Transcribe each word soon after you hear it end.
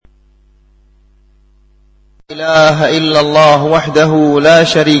لا إله إلا الله وحده لا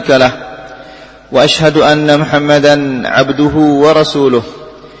شريك له وأشهد أن محمدا عبده ورسوله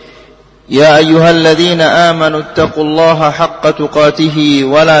يا أيها الذين آمنوا اتقوا الله حق تقاته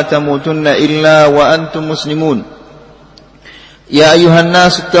ولا تموتن إلا وأنتم مسلمون يا أيها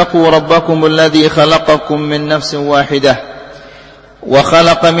الناس اتقوا ربكم الذي خلقكم من نفس واحدة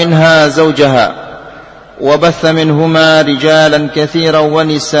وخلق منها زوجها وبث منهما رجالا كثيرا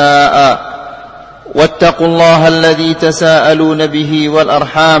ونساء واتقوا الله الذي تساءلون به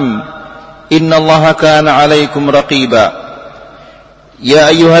والأرحام إن الله كان عليكم رقيبا يا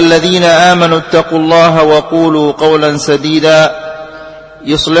أيها الذين آمنوا اتقوا الله وقولوا قولا سديدا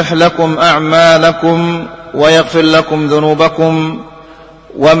يصلح لكم أعمالكم ويغفر لكم ذنوبكم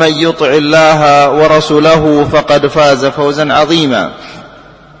ومن يطع الله ورسوله فقد فاز فوزا عظيما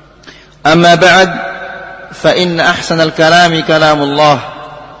أما بعد فإن أحسن الكلام كلام الله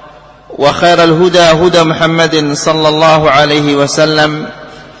وخير الهدى هدى محمد صلى الله عليه وسلم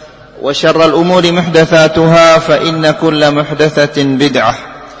وشر الأمور محدثاتها فإن كل محدثة بدعة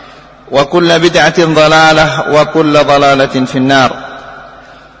وكل بدعة ضلالة وكل ضلالة في النار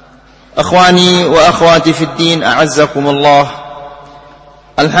أخواني وأخواتي في الدين أعزكم الله.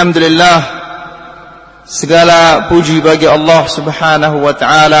 Alhamdulillah, segala puji bagi Allah subhanahu wa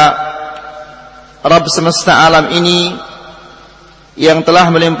ta'ala, Rabb semesta alam ini yang telah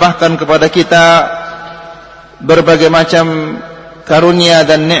melimpahkan kepada kita berbagai macam karunia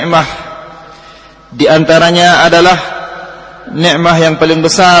dan nikmah. Di antaranya adalah nikmah yang paling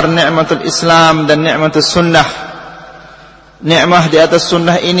besar, nikmatul Islam dan nikmatul sunnah. Nikmah di atas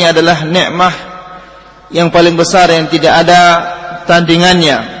sunnah ini adalah nikmah yang paling besar yang tidak ada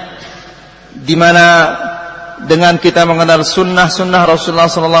tandingannya, di mana dengan kita mengenal sunnah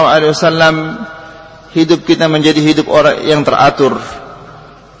Rasulullah SAW, hidup kita menjadi hidup orang yang teratur.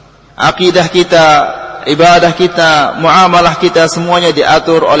 Akidah kita, ibadah kita, muamalah kita, semuanya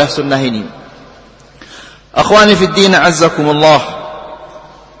diatur oleh sunnah ini. Akhwani fid din, azzakumullah.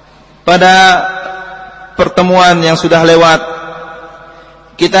 Pada pertemuan yang sudah lewat,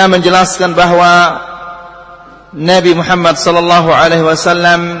 kita menjelaskan bahwa Nabi Muhammad sallallahu alaihi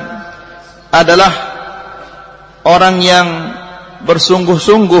wasallam adalah orang yang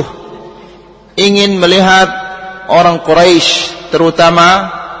bersungguh-sungguh ingin melihat orang Quraisy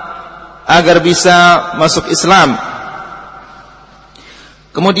terutama agar bisa masuk Islam.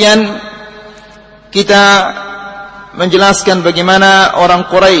 Kemudian kita menjelaskan bagaimana orang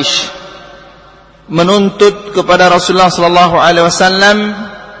Quraisy menuntut kepada Rasulullah sallallahu alaihi wasallam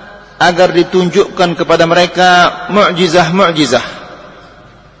agar ditunjukkan kepada mereka mukjizah-mukjizah.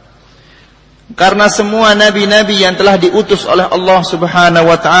 Karena semua nabi-nabi yang telah diutus oleh Allah Subhanahu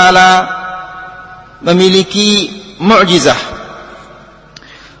wa taala memiliki mukjizah.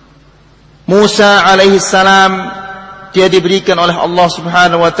 Musa alaihi salam, dia diberikan oleh Allah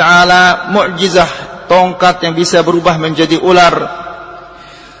Subhanahu wa taala mukjizah tongkat yang bisa berubah menjadi ular.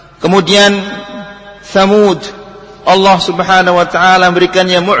 Kemudian Thamud, Allah Subhanahu wa taala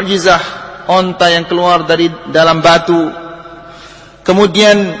memberikannya mukjizah onta yang keluar dari dalam batu.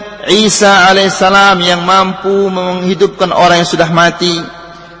 Kemudian Isa alaihi salam yang mampu menghidupkan orang yang sudah mati,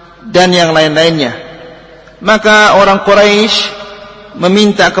 dan yang lain-lainnya. Maka orang Quraisy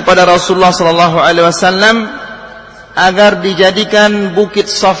meminta kepada Rasulullah sallallahu alaihi wasallam agar dijadikan bukit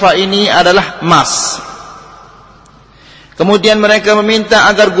Safa ini adalah emas. Kemudian mereka meminta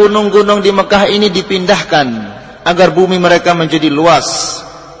agar gunung-gunung di Mekah ini dipindahkan agar bumi mereka menjadi luas.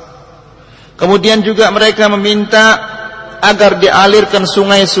 Kemudian juga mereka meminta agar dialirkan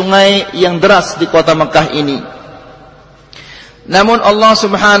sungai-sungai yang deras di kota Mekah ini. Namun Allah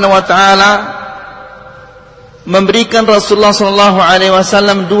Subhanahu wa taala memberikan Rasulullah sallallahu alaihi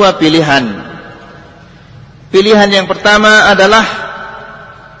wasallam dua pilihan. Pilihan yang pertama adalah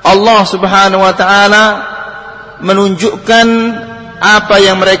Allah Subhanahu wa taala menunjukkan apa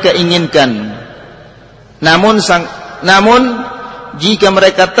yang mereka inginkan. Namun jika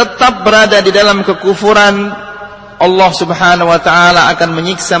mereka tetap berada di dalam kekufuran, Allah Subhanahu wa taala akan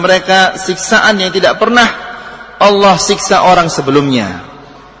menyiksa mereka siksaan yang tidak pernah Allah siksa orang sebelumnya.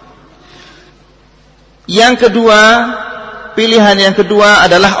 Yang kedua, pilihan yang kedua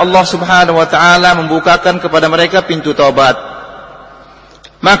adalah Allah Subhanahu wa taala membukakan kepada mereka pintu taubat.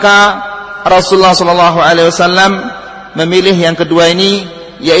 Maka Rasulullah sallallahu alaihi wasallam memilih yang kedua ini,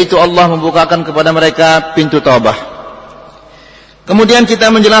 yaitu Allah membukakan kepada mereka pintu taubat. Kemudian kita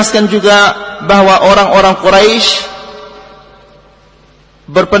menjelaskan juga bahwa orang-orang Quraisy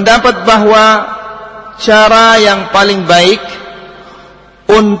berpendapat bahwa cara yang paling baik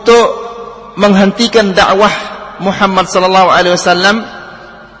untuk menghentikan dakwah Muhammad sallallahu alaihi wasallam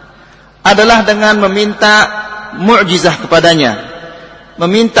adalah dengan meminta mukjizah kepadanya,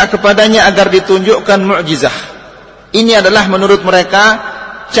 meminta kepadanya agar ditunjukkan mukjizah. Ini adalah menurut mereka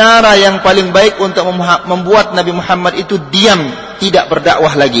cara yang paling baik untuk membuat Nabi Muhammad itu diam, tidak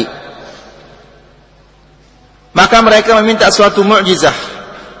berdakwah lagi. Maka mereka meminta suatu mukjizah.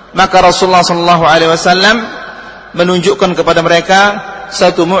 Maka Rasulullah SAW menunjukkan kepada mereka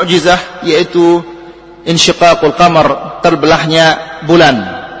satu mukjizah, yaitu insyiqaqul qamar, terbelahnya bulan.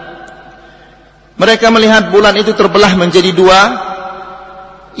 Mereka melihat bulan itu terbelah menjadi dua,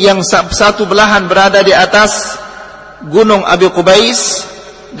 yang satu belahan berada di atas gunung Abi Qubais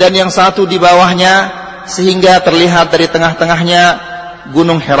dan yang satu di bawahnya, sehingga terlihat dari tengah-tengahnya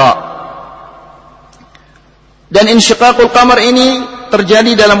gunung Hira. Dan insyiqaqul qamar ini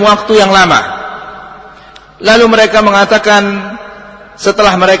terjadi dalam waktu yang lama. Lalu mereka mengatakan,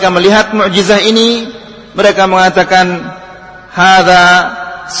 setelah mereka melihat mukjizah ini, mereka mengatakan, hadza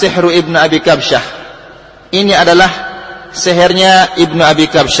sihru ibnu Abi Kabsyah. Ini adalah sihirnya ibnu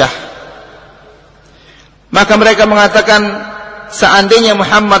Abi Kabsyah. Maka mereka mengatakan, seandainya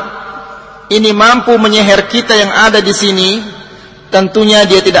Muhammad ini mampu menyihir kita yang ada di sini, tentunya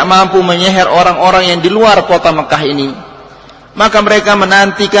dia tidak mampu menyihir orang-orang yang di luar kota Mekah ini. Maka mereka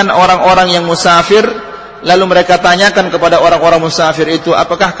menantikan orang-orang yang musafir, lalu mereka tanyakan kepada orang-orang musafir itu,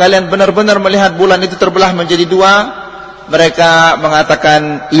 apakah kalian benar-benar melihat bulan itu terbelah menjadi dua? Mereka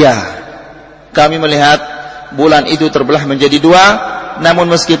mengatakan, iya, kami melihat bulan itu terbelah menjadi dua.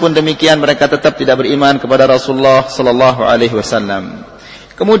 Namun meskipun demikian mereka tetap tidak beriman kepada Rasulullah sallallahu alaihi wasallam.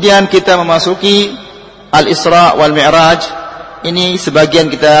 Kemudian kita memasuki Al-Isra wal Mi'raj. Ini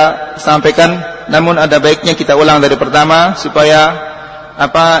sebagian kita sampaikan, namun ada baiknya kita ulang dari pertama supaya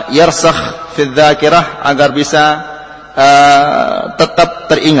yarsakh fi dzakirah, agar bisa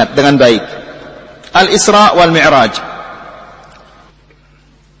tetap teringat dengan baik. Al-Isra wal Mi'raj.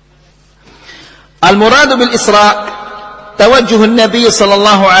 Al-muradu bil Isra توجه النبي صلى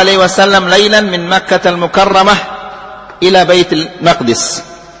الله عليه وسلم ليلا من مكة المكرمة إلى بيت المقدس.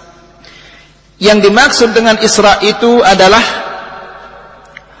 Yang dimaksud dengan Isra itu adalah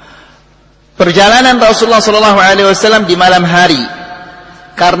perjalanan Rasulullah SAW di malam hari.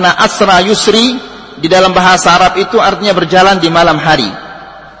 Karena asra yusri di dalam bahasa Arab itu artinya berjalan di malam hari.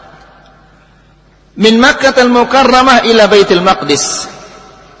 Min Makkatul Mukarramah ila Baitul Maqdis.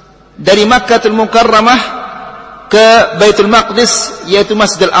 Dari Makkatul Mukarramah ke Baitul Maqdis, yaitu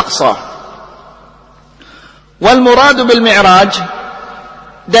Masjidil Aqsa. Wal muradu bil Mi'raj,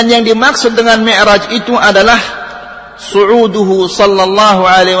 dan yang dimaksud dengan Mi'raj itu adalah su'uduhu sallallahu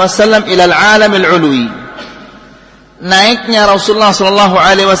alaihi wasallam ila al-alam al-ulwi. Naiknya Rasulullah sallallahu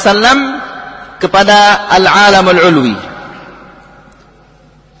alaihi wasallam kepada al-alam al-ulwi,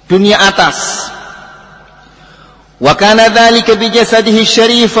 dunia atas. Wa kana dzalika bi jasadihi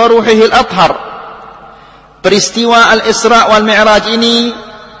asy-syarif wa ruhihi al-athhar. Peristiwa Al-Isra wal Mi'raj ini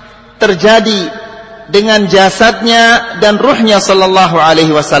terjadi dengan jasadnya dan ruhnya sallallahu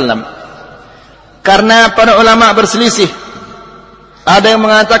alaihi wasallam. Karena para ulama berselisih. Ada yang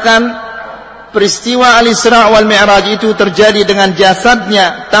mengatakan peristiwa Al-Isra wal Mi'raj itu terjadi dengan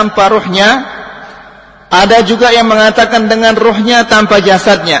jasadnya tanpa ruhnya. Ada juga yang mengatakan dengan ruhnya tanpa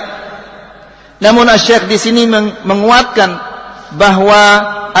jasadnya. Namun Asy-Syaikh di sini menguatkan bahwa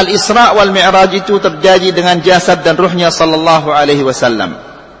Al-Isra wal Mi'raj itu terjadi dengan jasad dan ruhnya sallallahu alaihi wasallam.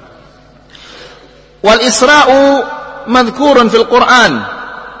 Wal Isra'u madhkurun fil Qur'an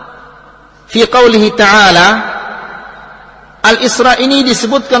fi qawlihi ta'ala. Al-Isra ini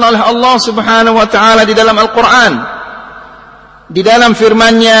disebutkan oleh Allah Subhanahu wa taala di dalam Al-Qur'an. Di dalam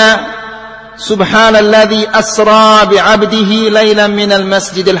firman-Nya, Subhanalladzi asra bi 'abdihi lailan minal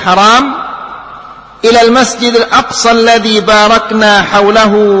masjidil haram إلى المسجد الأقصى الذي باركنا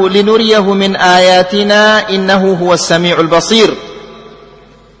حوله لنريه من آياتنا إنه هو السميع البصير.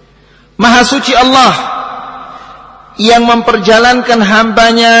 Maha suci Allah yang memperjalankan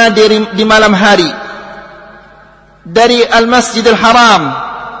hambanya di malam hari dari Al-Masjidil Haram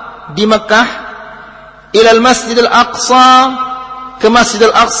di Mekah ila Al-Masjidil Aqsa ke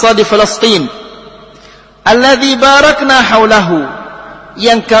Masjidil Aqsa di Palestina, alladzi barakna haulahu,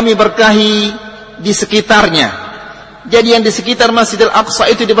 yang kami berkahi di sekitarnya. Jadi yang di sekitar Masjidil Aqsa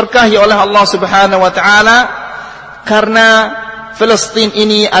itu diberkahi oleh Allah Subhanahu wa taala, karena Palestina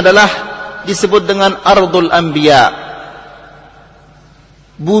ini adalah disebut dengan Ardul Anbiya,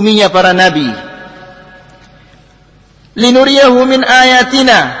 buminya para nabi. Linuriyahu min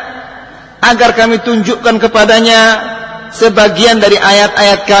ayatina, agar kami tunjukkan kepadanya sebagian dari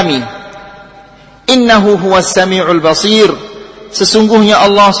ayat-ayat kami. Innahu huwas samiul basir, sesungguhnya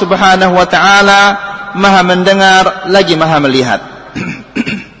Allah Subhanahu wa taala Maha mendengar lagi Maha melihat.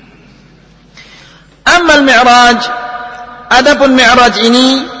 Amal ammal mi'raj, adapun mi'raj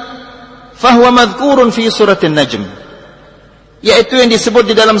ini fahuwa madhkurun fi surat An-Najm, yaitu yang disebut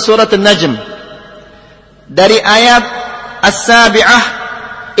di dalam surat An-Najm dari ayat as-sabi'ah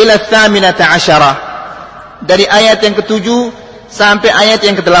ila ats-tsaminata asyarah, dari ayat yang ke-7 sampai ayat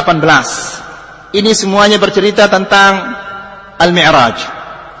yang ke-18. Ini semuanya bercerita tentang al-mi'raj.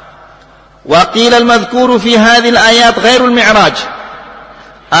 Wa qila al-madhkuru fi hadhihi al-ayat ghairu al-mi'raj.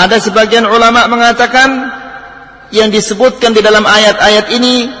 Ada sebagian ulama mengatakan yang disebutkan di dalam ayat-ayat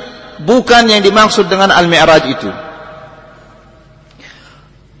ini bukan yang dimaksud dengan al-mi'raj itu.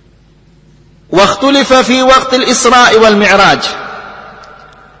 Wa ikhtulifa fi waqti al-Isra wal mi'raj.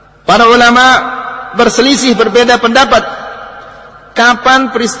 Para ulama berselisih, berbeda pendapat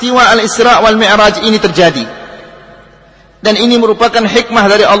kapan peristiwa al-Isra wal mi'raj ini terjadi. Dan ini merupakan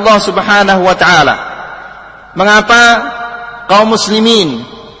hikmah dari Allah Subhanahu wa taala. Mengapa kaum muslimin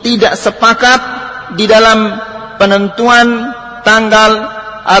tidak sepakat di dalam penentuan tanggal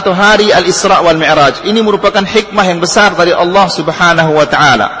atau hari al-Isra wal Mi'raj? Ini merupakan hikmah yang besar dari Allah Subhanahu wa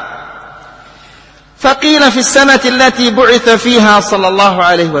taala. Faqila fi as-sanati allati bu'itha fiha sallallahu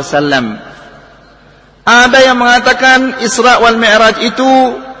alaihi wasallam. Ada yang mengatakan Isra wal Mi'raj itu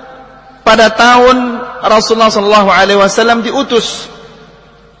pada tahun Rasulullah sallallahu alaihi wasallam diutus.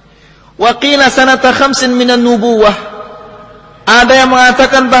 Wa qila sanata 5 minan nubuwah. Ada yang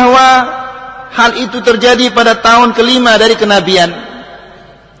mengatakan bahwa hal itu terjadi pada tahun kelima dari kenabian.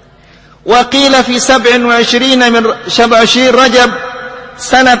 Wa qila fi 27 min Syab'ashir Rajab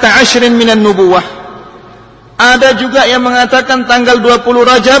sanata 10 minan nubuwah. Ada juga yang mengatakan tanggal 20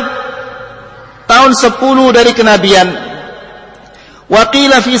 Rajab tahun 10 dari kenabian. Wa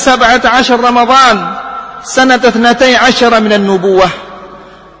qila fi 17 Ramadan sanata 12 minan nubuwah.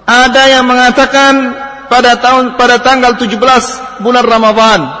 Ada yang mengatakan pada tanggal 17 bulan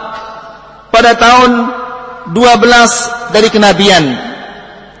Ramadan pada tahun 12 dari kenabian.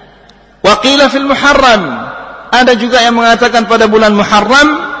 Wa qila fil Muharram, ada juga yang mengatakan pada bulan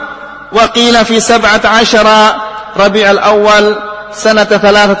Muharram. Wa qila fi 17 Rabiul Awal sanata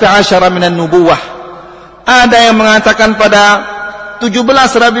 13 minan nubuwah. Ada yang mengatakan pada 17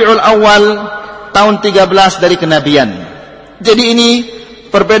 Rabiul Awal tahun 13 dari kenabian. Jadi ini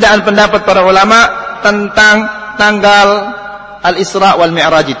perbedaan pendapat para ulama tentang tanggal al-Isra wal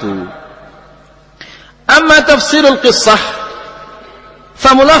Mi'raj itu. Amma tafsirul qissah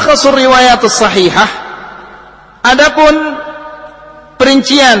famulakhasur riwayat as-sahihah. Adapun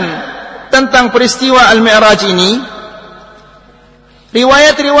perincian tentang peristiwa al-Mi'raj ini,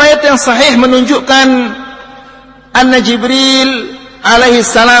 riwayat-riwayat yang sahih menunjukkan anna Jibril alaihi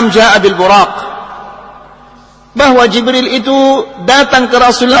salam jaa bil buraq, bahwa Jibril itu datang ke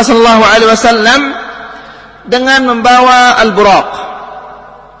Rasulullah sallallahu alaihi wasallam dengan membawa al-buraq.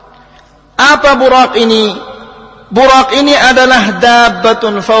 Apa buraq ini? Buraq ini adalah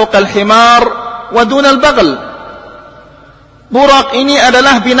dabbatun fawqa al-himar wa duna al-baghl. Buraq ini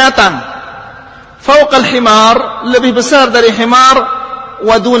adalah binatang fawqa al-himar, lebih besar dari himar,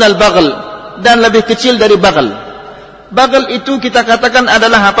 wa duna al-baghl, dan lebih kecil dari baghl. Baghl itu kita katakan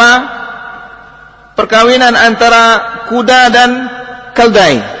adalah apa? Perkawinan antara kuda dan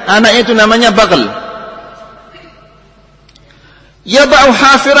keldai. Anak itu namanya baghl. Yaba'u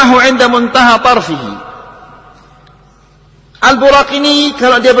hafirahu 'inda muntaha tarfihi. Al-buraq ini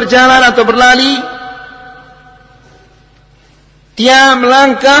kalau dia berjalan atau berlari, dia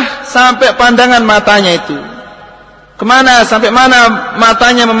melangkah sampai pandangan matanya itu. Kemana? Sampai mana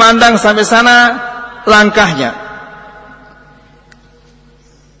matanya memandang, sampai sana langkahnya.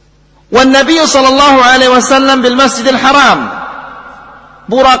 Wan Nabi sallallahu alaihi wasallam bil Masjidil Haram.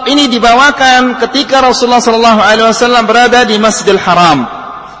 Buraq ini dibawakan ketika Rasulullah sallallahu alaihi wasallam berada di Masjidil Haram.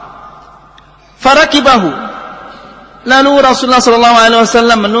 Farakibahu. Lalu Rasulullah sallallahu alaihi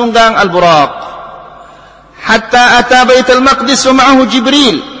wasallam menunggang al-buraq hatta ata Baitul Maqdis wa ma'ahu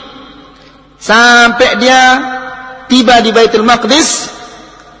Jibril. Sampai dia tiba di Baitul Maqdis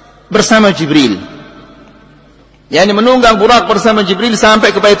bersama Jibril. Yani menunggang buraq bersama Jibril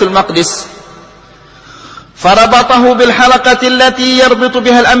sampai ke Baitul Maqdis. Farabatahu bil halaqati allati yarbitu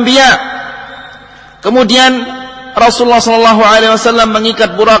biha al-anbiya. Kemudian Rasulullah sallallahu alaihi wasallam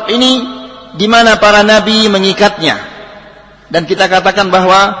mengikat buraq ini di mana para nabi mengikatnya. Dan kita katakan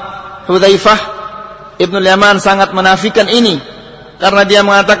bahwa Hudzaifah Ibnu Yaman sangat menafikan ini, karena dia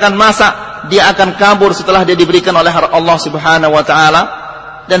mengatakan masa dia akan kabur setelah dia diberikan oleh Allah Subhanahu wa taala,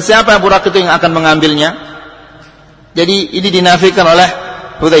 dan siapa buraq itu yang akan mengambilnya? Jadi ini dinafikan oleh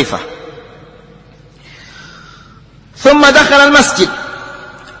Hudzaifah. Thumma dakhala al-masjid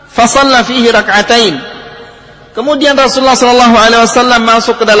fa shalla fihi rak'atain. Kemudian Rasulullah sallallahu alaihi wasallam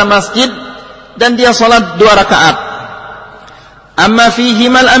masuk ke dalam masjid dan dia salat 2 rakaat. Amma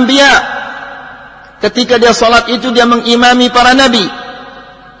fihimal anbiya, ketika dia salat itu dia mengimami para nabi.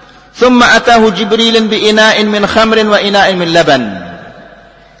 Thumma atahu Jibrilun bi ina'in min khamrin wa ina'in min laban.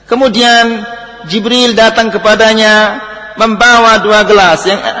 Kemudian Jibril datang kepadanya membawa 2 gelas,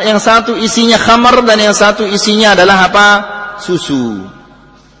 yang satu isinya khamr dan yang satu isinya adalah apa? Susu.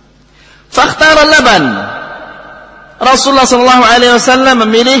 Fakhtara laban. Rasulullah sallallahu alaihi wasallam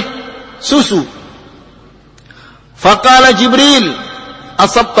memilih susu. Faqala Jibril,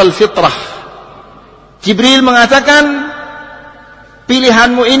 asabtal fitrah. Jibril mengatakan,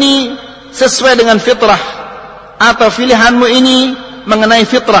 pilihanmu ini sesuai dengan fitrah, atau pilihanmu ini mengenai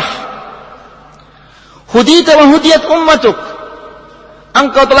fitrah. Hudita wa hudiyat ummatuk,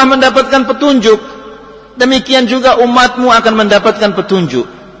 engkau telah mendapatkan petunjuk, demikian juga umatmu akan mendapatkan petunjuk.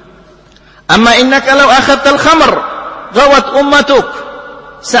 Amma innaka law akhadtal khamr gawat ummatuk,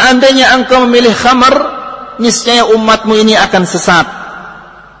 seandainya engkau memilih khamr, niscaya umatmu ini akan sesat.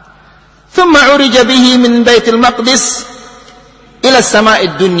 Thumma urija bihi min baitil maqdis ila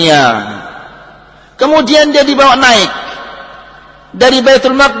sama'id dunya. Kemudian dia dibawa naik dari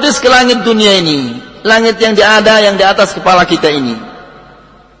Baitul Maqdis ke langit dunia ini, langit yang yang di atas kepala kita ini.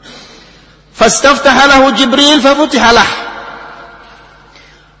 Fastaftaha lahu Jibril fafutihalah.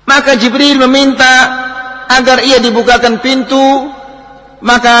 Maka Jibril meminta agar ia dibukakan pintu,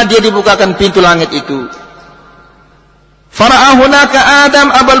 maka dia dibukakan pintu langit itu. Fara'a hunaka Adam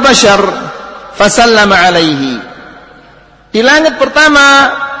abul bashar fasallama alaihi. Di langit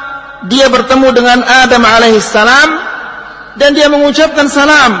pertama dia bertemu dengan Adam alaihissalam dan dia mengucapkan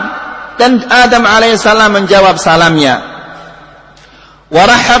salam, dan Adam alaihissalam menjawab salamnya. Wa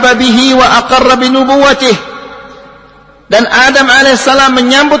rahaba bihi wa aqarra bi nubuwwatihi, dan Adam alaihissalam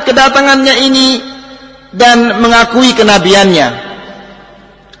menyambut kedatangannya ini dan mengakui kenabiannya.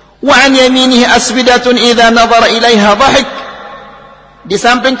 Wa an yaminihi aswidatun idza nadhara ilaiha dhahik. Di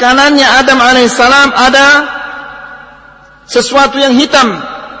samping kanannya Adam alaihissalam ada sesuatu yang hitam.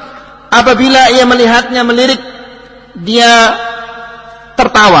 Apabila ia melihatnya melirik, dia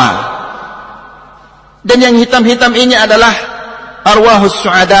tertawa. Dan yang hitam-hitam ini adalah arwahus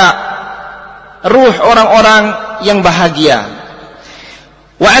su'ada, ruh orang-orang yang bahagia.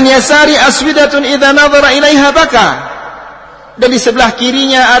 Wa an yasari aswidatun idza nadhara ilaiha baka. Dan di sebelah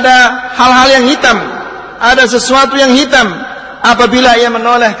kirinya ada hal-hal yang hitam, ada sesuatu yang hitam. Apabila ia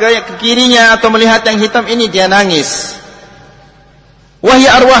menoleh ke kirinya atau melihat yang hitam ini, dia nangis.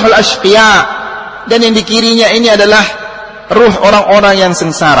 Wahya arwahul ashqiya, dan yang di kirinya ini adalah ruh orang-orang yang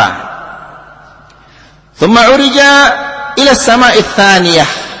sengsara. Thumma urija ila sama'its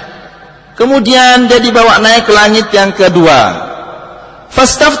tsaniyah. Kemudian dia dibawa naik ke langit yang kedua.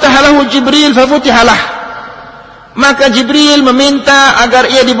 Fastaftaha lahu Jibril fafutihalah. Maka Jibril meminta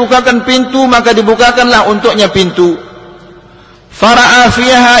agar ia dibukakan pintu, maka dibukakanlah untuknya pintu. Fara'a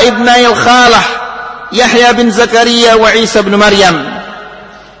fiha ibnail khalah Yahya bin Zakaria wa Isa bin Maryam.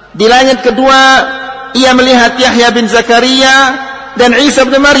 Di langit kedua ia melihat Yahya bin Zakaria dan Isa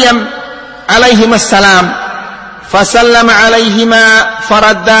bin Maryam alaihimassalam. Fasallama alaihima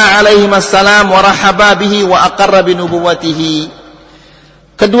faradda alaihimassalam wa rahaba bihi wa aqarra bi nubuwwatihi.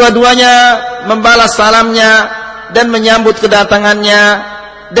 Kedua-duanya membalas salamnya dan menyambut kedatangannya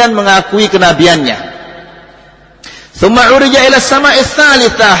dan mengakui kenabiannya. Tsumma urija ila sama'is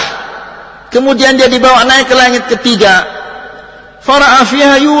tsalitsah. Kemudian dia dibawa naik ke langit ketiga. Fara'a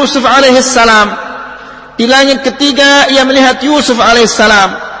fiha Yusuf alaihissalam. Di langit ketiga ia melihat Yusuf alaihissalam.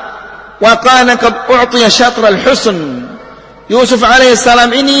 Wa kana qad u'tiya syatral husn. Yusuf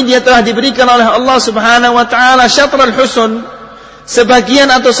alaihissalam ini dia telah diberikan oleh Allah Subhanahu wa taala syatral husn, sebagian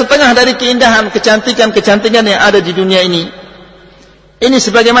atau setengah dari keindahan, kecantikan-kecantikan yang ada di dunia ini. Ini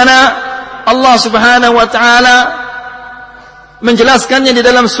sebagaimana Allah Subhanahu wa taala menjelaskannya di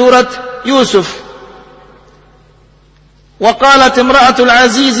dalam surat Yusuf. وقالت امرأة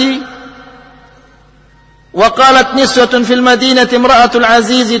العزيز وقالت نسوة في المدينة امرأة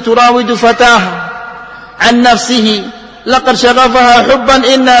العزيز تراود فتاها عن نفسه لقد شغفها حبا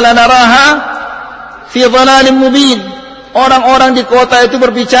إنا لنراها في ضلال مبين. Orang-orang di kota itu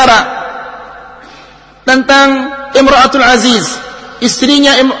berbicara tentang Imra'atul Aziz,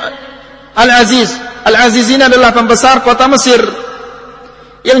 istrinya Al-Aziz. Al-Aziz ini adalah pembesar kota Mesir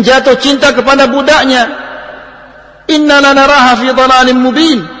yang jatuh cinta kepada budaknya. Inna lanaraha fi dhalalin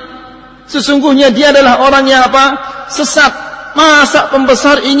mubin. Sesungguhnya dia adalah orang yang sesat. Masa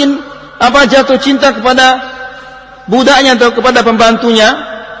pembesar ingin jatuh cinta kepada budaknya atau kepada pembantunya?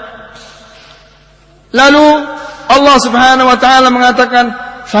 Lalu Allah Subhanahu wa taala mengatakan,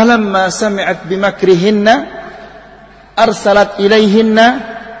 "Falamma sami'at bimakrihinna arsalat ilaihinna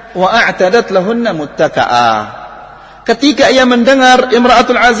wa a'tadat lahunna muttaka'a. Ketika ia mendengar,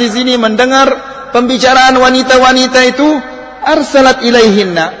 Imra'atul Aziz ini mendengar pembicaraan wanita-wanita itu, arsalat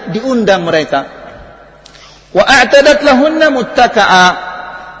ilaihinna, diundang mereka. Wa a'tadat lahunna muttaka'a,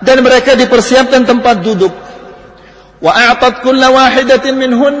 dan mereka dipersiapkan tempat duduk. Wa a'tat kulla wahidatin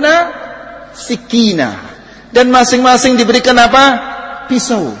minhunna sikina, dan masing-masing diberikan apa?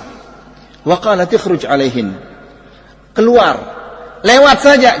 Pisau. Wa qalat ikhruj alaihin, keluar, lewat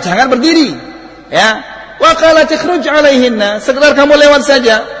saja, jangan berdiri, ya. Wa qalat ikhruj alaihinna, sekedar kamu lewat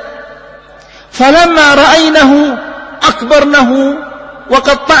saja. Falamma ra'aynahu akbarnahu wa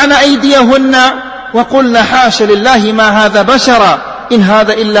qatta'na aydiyahunna wa qulna hasya lillahi ma hadha bashara in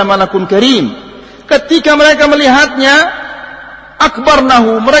hadha illa malakun karim. Ketika mereka melihatnya,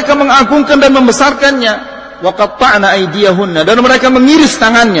 akbarnahu, mereka mengagungkan dan membesarkannya. Wa qatta'na aydiyahunna, dan mereka mengiris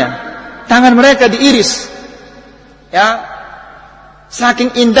tangannya. Tangan mereka diiris. Ya.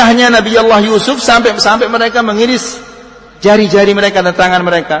 Saking indahnya Nabi Allah Yusuf sampai mereka mengiris jari-jari mereka dan tangan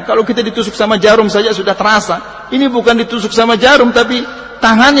mereka. Kalau kita ditusuk sama jarum saja sudah terasa. Ini bukan ditusuk sama jarum, tapi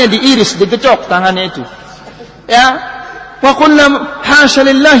tangannya diiris, digecok tangannya itu. Ya. Wa qulna hasya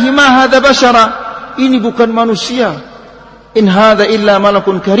lillahi ma hadha bashara. Ini bukan manusia. In hadha illa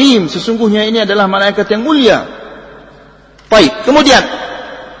malakun karim. Sesungguhnya ini adalah malaikat yang mulia. Baik, kemudian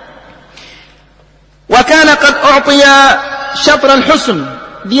wa kana qad u'tiya syatr al-husn,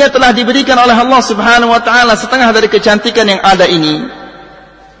 dia telah diberikan oleh Allah Subhanahu wa taala setengah dari kecantikan yang ada ini.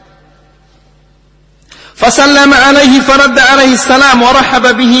 Fasallama alaihi faradda alaihi salam wa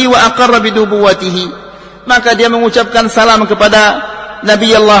rahaba bihi wa aqarra bi nubuwwatihi. Maka dia mengucapkan salam kepada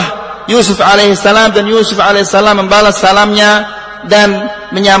Nabi Allah Yusuf alaihi salam, dan Yusuf alaihi salam membalas salamnya dan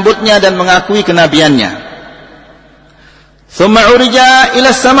menyambutnya dan mengakui kenabiannya. Thumma urija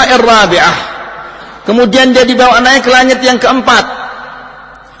ila as-sama'ir rabi'ah. Kemudian dia dibawa naik ke langit yang keempat.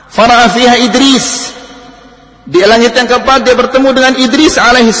 Fara'a fiha Idris. Di langit yang keempat dia bertemu dengan Idris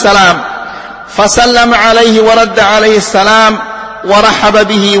alaihi salam. Fasallama alaihi wa radda alaihi salam wa rahaba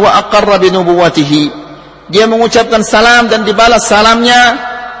bihi wa aqarra bi nubuwwatihi. Dia mengucapkan salam dan dibalas salamnya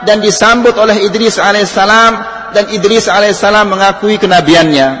dan disambut oleh Idris alaihi salam, dan Idris alaihi salam mengakui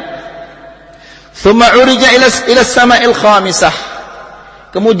kenabiannya. Thumma urija ila as-sama'il khamisah.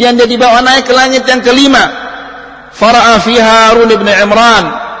 Kemudian dia dibawa naik ke langit yang kelima. Fara'a fiha Harun ibn Imran.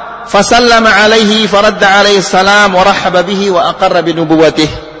 Fasallama alaihi faradda alaihi salam wa rahaba bihi wa aqarra bi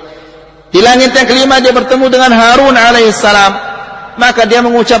nubuwwatihi. Di langit yang kelima dia bertemu dengan Harun alaihi salam. Maka dia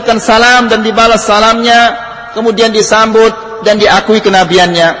mengucapkan salam dan dibalas salamnya, kemudian disambut dan diakui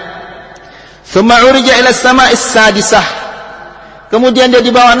kenabiannya. Thumma urija ila as-sama'is sadisah. Kemudian dia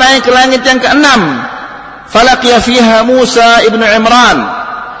dibawa naik ke langit yang keenam. Falaqiya fiha Musa ibn Imran.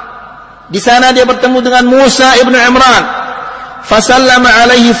 Di sana dia bertemu dengan Musa ibn Imran. Fasallama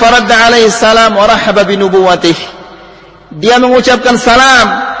alaihi faradda alaihi salam wa rahaba bi nubuwwatihi. Dia mengucapkan salam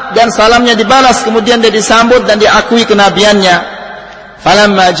dan salamnya dibalas, kemudian dia disambut dan diakui kenabiannya.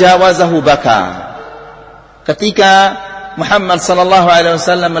 Falamma jawazahu baka. Ketika Muhammad sallallahu alaihi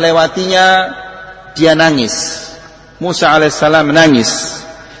wasallam melewatinya, dia nangis. Musa alaihi salam menangis.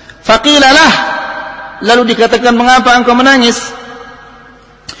 Faqila lah, lalu dikatakan, mengapa engkau menangis?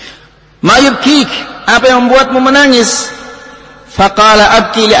 Ma yubkik, apa yang membuatmu menangis? Faqala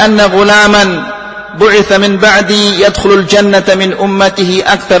abki li'anna ghulaman bu'itha min ba'di yadkhulul jannata min ummatihi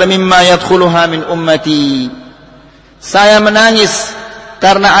akthar mimma yadkhuluha min ummati. Saya menangis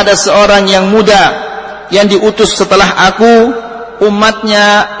karena ada seorang yang muda yang diutus setelah aku,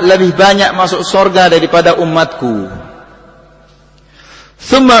 umatnya lebih banyak masuk surga daripada umatku.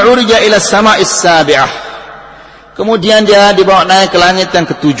 Thumma urija ila as-sama'is sabi'ah. Kemudian dia dibawa naik ke langit yang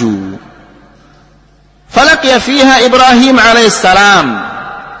ketujuh. Falaqiya fiha Ibrahim alaihissalam.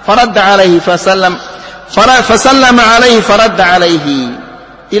 Faradda alaihi fasallama alaihi faradda alaihi.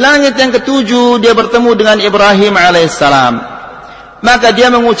 Di langit yang ketujuh dia bertemu dengan Ibrahim alaihissalam. Maka dia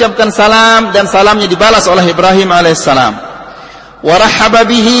mengucapkan salam dan salamnya dibalas oleh Ibrahim alaihissalam. Wa rahaba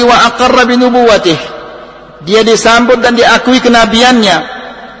bihi wa aqarra bi nubuwwatihi. Dia disambut dan diakui kenabiannya.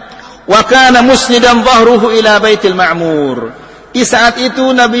 Wa kana musnidan dhahruhu ila baitil ma'mur. Di saat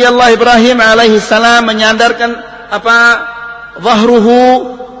itu Nabi Allah Ibrahim alaihi salam menyandarkan dhahruhu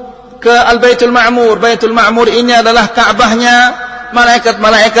ke al-baitul ma'mur. Baitul ma'mur ini adalah Ka'bahnya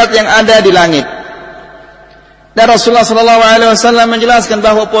malaikat-malaikat yang ada di langit. Dan Rasulullah sallallahu alaihi wasallam menjelaskan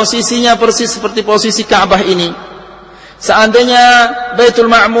bahwa posisinya persis seperti posisi Ka'bah ini. Seandainya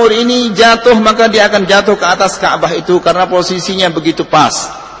Baitul Ma'mur ini jatuh, maka dia akan jatuh ke atas Ka'bah itu karena posisinya begitu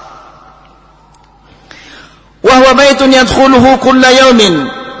pas. Wa huwa baitun yadkhuluhu kulla yawmin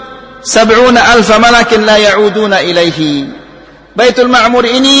 70,000 malakin la ya'uduna ilaihi. Baitul Ma'mur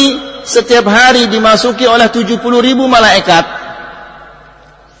ini setiap hari dimasuki oleh 70.000 malaikat.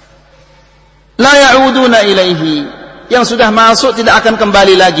 La ya'uduna ilaihi, yang sudah masuk tidak akan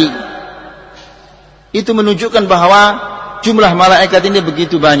kembali lagi. Itu menunjukkan bahwa jumlah malaikat ini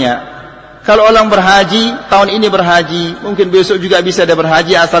begitu banyak. Kalau orang berhaji, tahun ini berhaji, mungkin besok juga bisa dia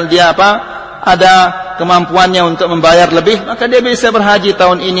berhaji asal dia ada kemampuannya untuk membayar lebih, maka dia bisa berhaji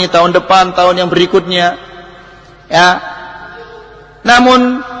tahun ini, tahun depan, tahun yang berikutnya. Ya.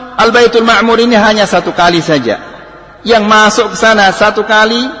 Namun Al-Baitul Ma'mur ini hanya satu kali saja. Yang masuk ke sana satu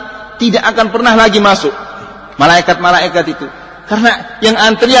kali tidak akan pernah lagi masuk malaikat-malaikat itu. Karena yang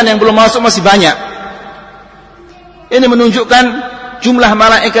antrian yang belum masuk masih banyak. Ini menunjukkan jumlah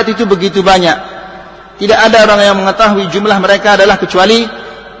malaikat itu begitu banyak. Tidak ada orang yang mengetahui jumlah mereka adalah kecuali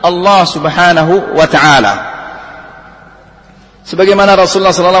Allah Subhanahu wa ta'ala. Sebagaimana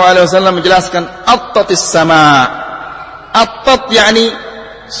Rasulullah sallallahu alaihi wasallam menjelaskan, attatis sama. Attat yakni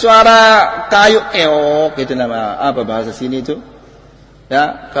suara kayu keok, itu nama apa bahasa sini itu?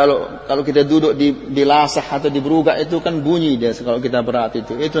 Ya, kalau kita duduk di lasah atau di berugak itu kan bunyi dia kalau kita berat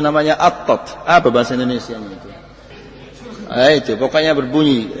itu. Itu namanya attat. Apa bahasa Indonesianya itu? Itu pokoknya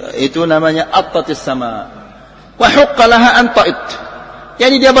berbunyi. Itu namanya attatis sama. Wa haqqa laha an ta'it.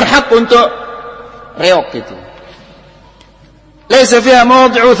 Yani dia berhak untuk reok itu. Laisa fiha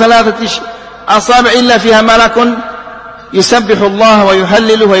mawdi'u thalathati asabi' illa fiha malakun yusabbihu Allah wa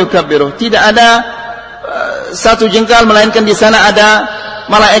yuhallilu wa yukabbiru. Tidak ada satu jengkal melainkan di sana ada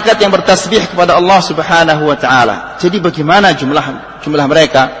malaikat yang bertasbih kepada Allah Subhanahu wa taala. Jadi bagaimana jumlah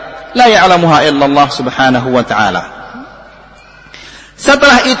mereka? La ya'lamuha illallah Subhanahu wa taala.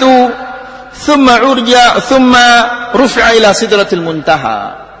 Setelah itu thumma rufi'a ila sidratil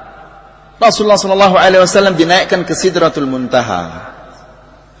muntaha. Rasulullah sallallahu alaihi wasallam dinaikkan ke sidratul muntaha.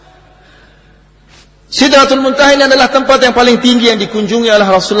 Sidratul muntaha ini adalah tempat yang paling tinggi yang dikunjungi oleh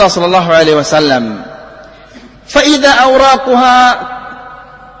Rasulullah sallallahu alaihi wasallam. Fa idza awraquha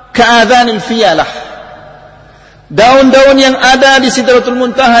ka'adhanil fiyalah. Daun-daun yang ada di sidratul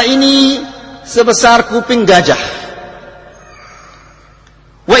muntaha ini sebesar kuping gajah.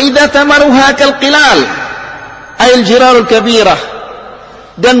 Wa idza tamaruha kalqilal ayil jirarul kabirah,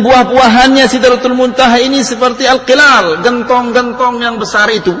 dan buah-buahannya sidratul muntaha ini seperti al-qilal, gentong-gentong yang besar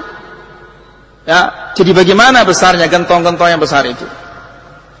itu. Ya, jadi bagaimana besarnya gentong-gentong yang besar itu?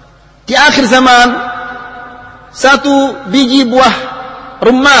 Di akhir zaman satu biji buah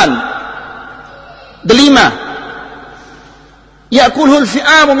rumman delima yakulul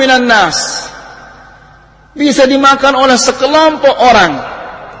fi'amu minan nas, bisa dimakan oleh sekelompok orang.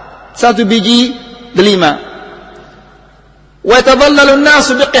 Satu biji delima. Wa yatadhallalu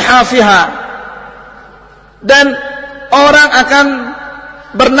an-nasu biqihafiha, dan orang akan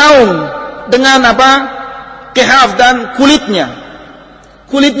bernaung dengan qihaf dan kulitnya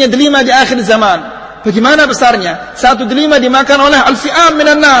delima di akhir zaman. Bagaimana besarnya? Satu delima dimakan oleh al-fi'am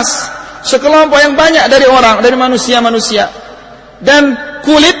minan nas, sekelompok yang banyak dari orang, dari manusia-manusia. Dan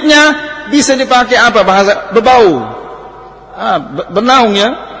kulitnya bisa dipakai bahasa berbau. Bernaung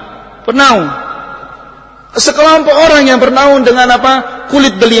ya. Bernaung. Sekelompok orang yang bernaung dengan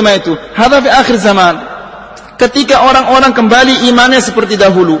kulit delima itu. Hadza fi akhir zaman. Ketika orang-orang kembali imannya seperti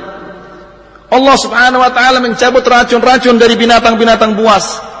dahulu. Allah Subhanahu wa taala mencabut racun-racun dari binatang-binatang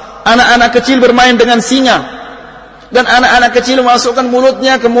buas. Anak-anak kecil bermain dengan singa. Dan anak-anak kecil memasukkan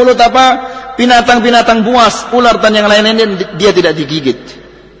mulutnya ke mulut binatang-binatang buas, ular dan yang lain-lainnya, dia tidak digigit.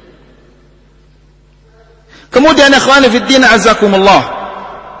 Kemudian ikhwani fid din azzakumullah.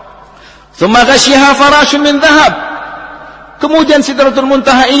 Thumma ghashiha farashun min dhahab. Kemudian sidratul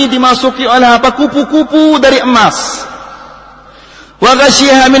muntaha ini dimasuki oleh kupu-kupu dari emas. Wa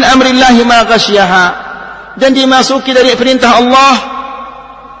ghashiha min amrillahi ma ghashiha. Dan dimasuki dari perintah Allah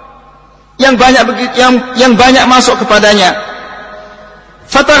yang banyak masuk kepadanya.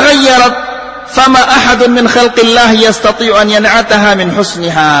 Fataghayyarat fama ahadun min khalqillah yastati'u an yan'ataha min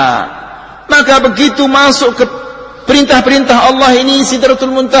husniha. Maka begitu masuk ke perintah-perintah Allah ini,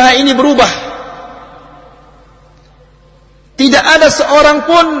 sidratul muntaha ini berubah. Tidak ada seorang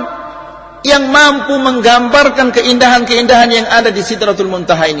pun yang mampu menggambarkan keindahan-keindahan yang ada di sidratul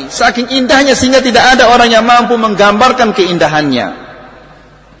muntaha ini. Saking indahnya sehingga tidak ada orang yang mampu menggambarkan keindahannya.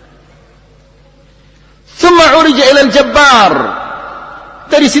 Thumma urija ilal jabbar.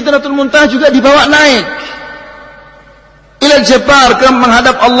 Dari sidratul muntaha juga dibawa naik ilal jabbar, ke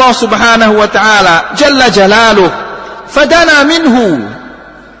menghadap Allah Subhanahu wa taala jalla jalaluh. Fadana minhu,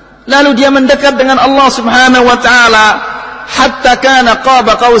 lalu dia mendekat dengan Allah Subhanahu wa taala hatta kana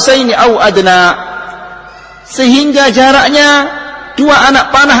qaba qausaini aw adna, sehingga jaraknya 2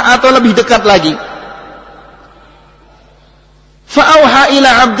 anak panah atau lebih dekat lagi. Fa'auha ila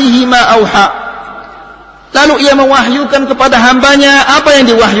 'abdihi ma auha. Lalu ia mewahyukan kepada hambanya apa yang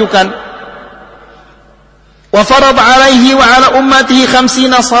diwahyukan. Wa farada 'alaihi wa 'ala ummatihi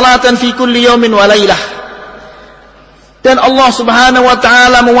 50 salatan fi kulli yawmin wa lailah. Dan Allah Subhanahu wa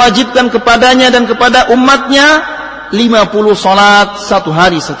taala mewajibkan kepadanya dan kepada umatnya 50 salat satu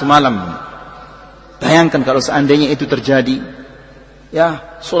hari satu malam. Bayangkan kalau seandainya itu terjadi.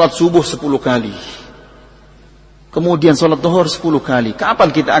 Ya, salat subuh 10 kali. Kemudian salat zuhur 10 kali. Kapan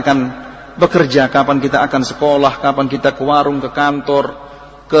kita akan bekerja? Kapan kita akan sekolah? Kapan kita ke warung, ke kantor,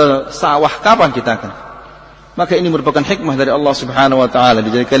 ke sawah? Kapan kita akan? Maka ini merupakan hikmah dari Allah Subhanahu wa taala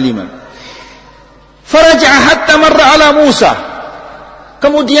dijadikan 5. Faraja'a hatta marra ala Musa.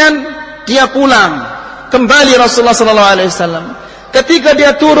 Kemudian dia pulang, kembali Rasulullah sallallahu alaihi wasallam. Ketika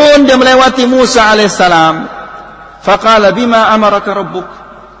dia turun, dia melewati Musa alaihissalam. Faqala bima amaraka rabbuk?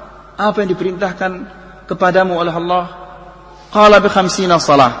 Apa yang diperintahkan kepadamu oleh Allah? Qala bi 50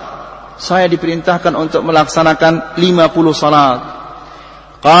 salat. Saya diperintahkan untuk melaksanakan 50 salat.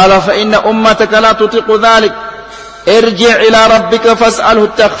 Qala fa inna ummataka la tutiqu dhalik. Irji' ila rabbika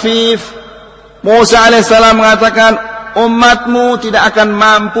fas'alhu at-takhfif. Musa alaihissalam mengatakan, umatmu tidak akan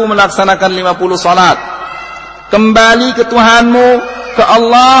mampu melaksanakan 50 salat. Kembali ke Tuhanmu, ke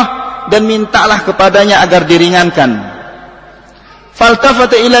Allah, dan mintalah kepadanya agar diringankan.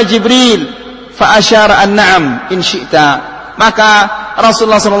 Faltafata ila Jibril fa asyara an-na'am in syi'ta. Maka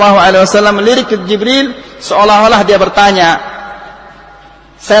Rasulullah SAW melirik ke Jibril seolah-olah dia bertanya,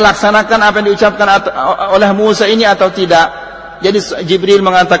 saya laksanakan apa yang diucapkan oleh Musa ini atau tidak? Jadi Jibril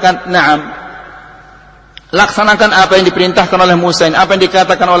mengatakan, na'am. Laksanakan apa yang diperintahkan oleh Musa ini, apa yang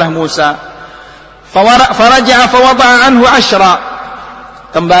dikatakan oleh Musa. Faraja'a fawada'a anhu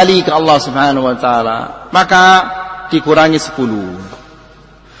 10. Kembali ke Allah Subhanahu wa taala, maka dikurangi 10.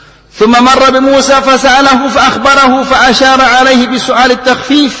 Thumma marra bi Musa fasa'alahu fa akhbarahu fa asyara alaihi bi su'al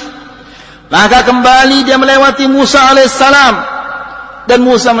at-takhfif. Maka kembali dia melewati Musa alaihissalam, dan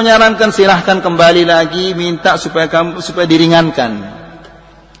Musa menyarankan silahkan kembali lagi minta supaya diringankan.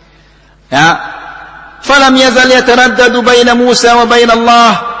 Ya. Falam yazal yataraddadu baina Musa wa baina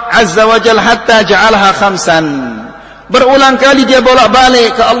Allah Azza wa Jalla hatta ja'alaha 5. Berulang kali dia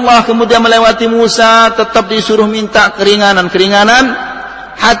bolak-balik ke Allah, kemudian melewati Musa, tetap disuruh minta keringanan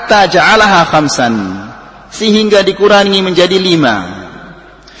hatta ja'alaha 5, sehingga dikurangi menjadi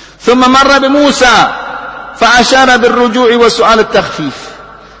 5. Thumma marra bi Musa fa asyara bir ruju'i wa su'al at-takhfif.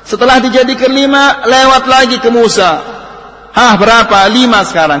 Setelah dijadikan 5, lewat lagi ke Musa. Berapa? 5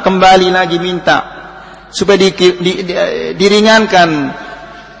 sekarang. Kembali lagi minta supaya diringankan.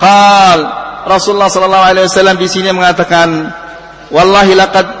 Qal Rasulullah sallallahu alaihi wasallam di sini mengatakan, wallahi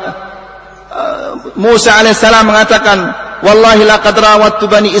laqad Musa alaihi salam mengatakan, wallahi laqad rawattu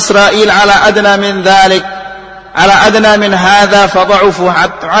bani Israil ala adna min dhalik, ala adna min hadha fadha'ufu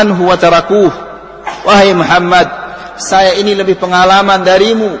anhu wa tarakuh. Wahai Muhammad, saya ini lebih pengalaman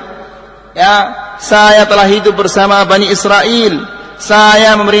darimu. Ya, saya telah hidup bersama Bani Israel.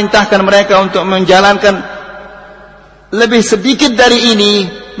 Saya memerintahkan mereka untuk menjalankan lebih sedikit dari ini,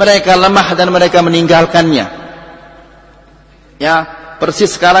 mereka lemah dan mereka meninggalkannya. Ya,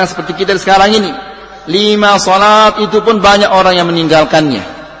 persis sekarang seperti kita sekarang ini. 5 salat itu pun banyak orang yang meninggalkannya.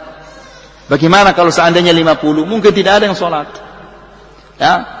 Bagaimana kalau seandainya 50? Mungkin tidak ada yang salat.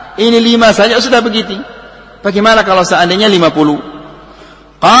 Ya, ini 5 saja sudah begitu. Bagaimana kalau seandainya 50?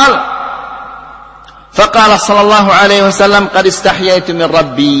 Faqala sallallahu alaihi wasallam qad istahyaitu min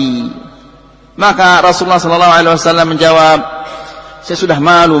rabbi. Maka Rasulullah sallallahu alaihi wasallam menjawab, saya sudah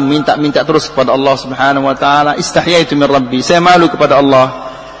malu minta terus kepada Allah Subhanahu wa taala. Istahyaitu min rabbi, saya malu kepada Allah.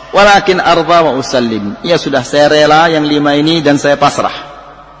 Walakin arda wa usallim. Ya sudah, saya rela yang 5 ini dan saya pasrah.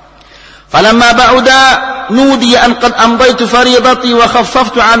 Falamma ba'uda nudiya an qad amdaitu fariidati wa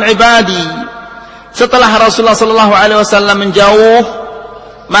khaffaftu an ibadi. Setelah Rasulullah sallallahu alaihi wasallam menjauh,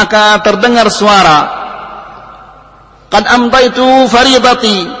 maka terdengar suara, qad amdaitu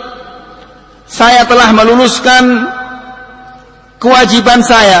fariidati, saya telah meluluskan kewajiban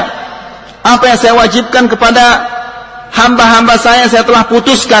saya. Apa yang saya wajibkan kepada hamba-hamba saya telah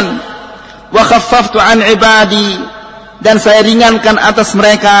putuskan. Wa khaffaftu an ibadi, dan saya ringankan atas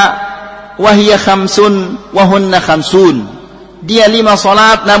mereka. Wa hiya 5 wa hunna 50. Dia 5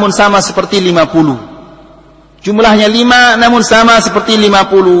 salat namun sama seperti 50. Jumlahnya 5 namun sama seperti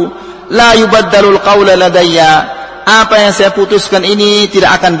 50. La yubaddalul qawla ladayya. Apa yang saya putuskan ini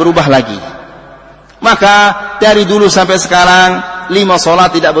tidak akan berubah lagi. Maka dari dulu sampai sekarang 5 salat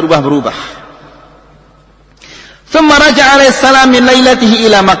tidak berubah-berubah. Thumma raja'a alaihi salam min lailatihi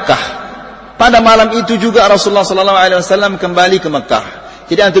ila Makkah. Pada malam itu juga Rasulullah sallallahu alaihi wasallam kembali ke Makkah.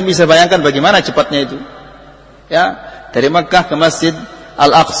 Jadi antum bisa bayangkan bagaimana cepatnya itu. Ya, dari Mekah ke Masjid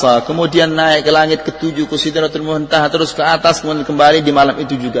Al-Aqsa, kemudian naik ke langit ke-7 ke Sidratul Muntaha, terus ke atas, kemudian kembali di malam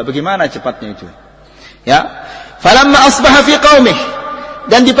itu juga. Bagaimana cepatnya itu? Ya. Falamma asbaha fi qaumih,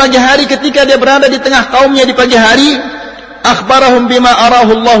 dan di pagi hari ketika dia berada di tengah kaumnya di pagi hari, akhbarahum bima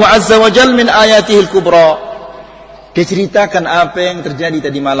arahu Allah azza wa jalla min ayatihil kubra. Dia ceritakan apa yang terjadi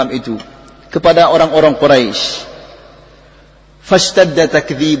tadi malam itu kepada orang-orang Quraisy. Fashtadda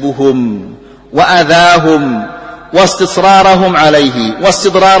takdzibuhum wa adahum wastidrarahum alaihi.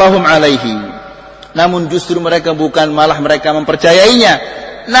 Namun justru mereka bukan malah mereka mempercayainya,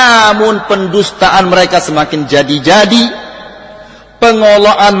 namun pendustaan mereka semakin jadi-jadi,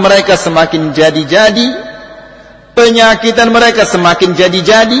 pengoloan mereka semakin jadi-jadi, penyakitan mereka semakin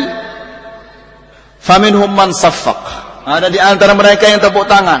jadi-jadi. Faminhum man saffaq, ada di antara mereka yang tepuk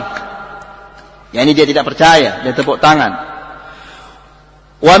tangan. Ya, ini dia tidak percaya, dia tepuk tangan.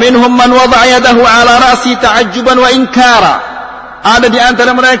 Wa minhum man wada'a yadahu 'ala ra'si ta'ajjuban wa inkara. Ada di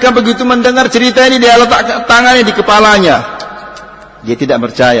antara mereka begitu mendengar cerita ini dia letak tangannya di kepalanya. Dia tidak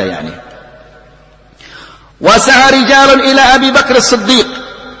percaya yakni. Wa sa'a rijalun ila Abi Bakr As-Siddiq.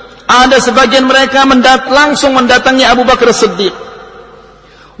 Ada sebagian mereka langsung mendatangi Abu Bakar As-Siddiq.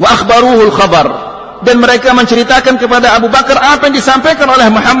 Wa akhbaruhu al-khabar, dan mereka menceritakan kepada Abu Bakar apa yang disampaikan oleh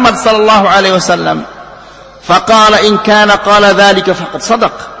Muhammad sallallahu alaihi wasallam. Faqala in kana qala dzalika faqad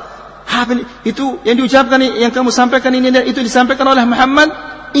sadaq. Itu yang diucapkan, yang kamu sampaikan ini, itu disampaikan oleh Muhammad?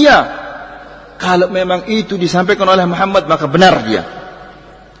 Iya. Kalau memang itu disampaikan oleh Muhammad, maka benar dia.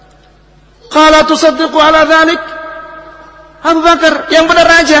 Qala tusaddiqu ala dzalik? Abu Bakar, yang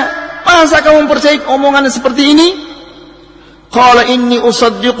benar aja. Masa kamu mempercayai omongan seperti ini? Qala inni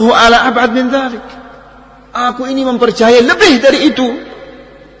usaddiquhu ala ab'ad min dzalik. Aku ini mempercayai lebih dari itu.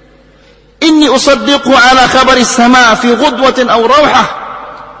 Inni usaddiqu ala khabari sama fi ghudwatin aw rawhah.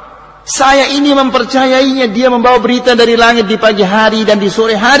 Saya ini mempercayainya dia membawa berita dari langit di pagi hari dan di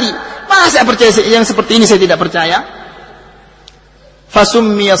sore hari. Masa saya percaya yang seperti ini saya tidak percaya?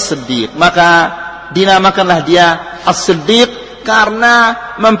 Fasummiya as-siddiq, maka dinamakanlah dia as-siddiq karena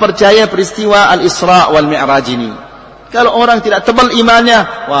mempercayai peristiwa al-Isra wal Mi'raj ini. Kalau orang tidak tebal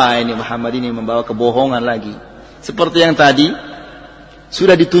imannya, wah ini Muhammad ini membawa kebohongan lagi. Seperti yang tadi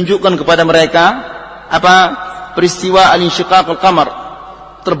sudah ditunjukkan kepada mereka apa peristiwa al-insyiqaq al-qamar,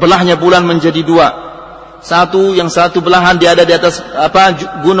 terbelahnya bulan menjadi dua. Yang satu belahan dia ada di atas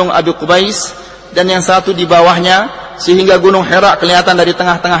gunung Abi Qubais, dan yang satu di bawahnya, sehingga gunung Hira kelihatan dari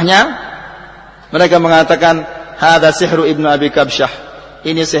tengah-tengahnya. Mereka mengatakan hadza sihru ibnu Abi Kabsyah,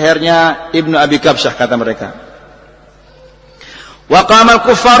 ini sihirnya ibnu Abi Kabsyah, kata mereka. Wa qama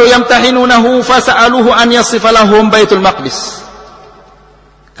al-kuffaru yamtahinunahu fasa'aluhu an yasifa lahum Baitul Maqdis.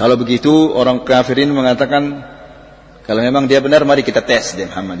 Kalau begitu orang kafirin mengatakan, kalau memang dia benar, mari kita tes dia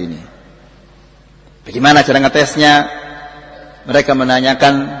Muhammad ini. Bagaimana cara ngetesnya? Mereka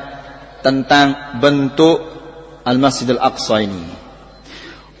menanyakan tentang bentuk Al-Masjid Al-Aqsa ini.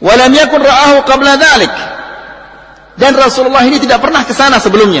 Walam yakun ra'ahu qabla dhalik. Dan Rasulullah ini tidak pernah ke sana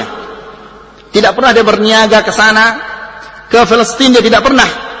sebelumnya. Tidak pernah dia berniaga ke sana, ke Palestina, dia tidak pernah.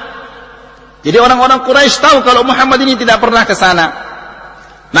 Jadi orang-orang Quraisy tahu kalau Muhammad ini tidak pernah ke sana.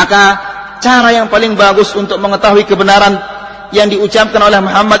 Maka cara yang paling bagus untuk mengetahui kebenaran yang diucapkan oleh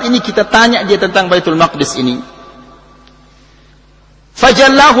Muhammad ini, kita tanya dia tentang Baitul Maqdis ini.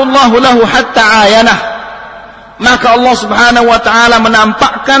 Fajallahu Allahu lahu hatta ayanah. Maka Allah Subhanahu wa taala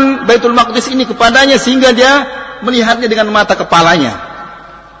menampakkan Baitul Maqdis ini kepadanya sehingga dia melihatnya dengan mata kepalanya.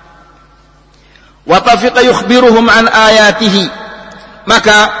 Wa tafiqa yukhbiruhum an ayatihi.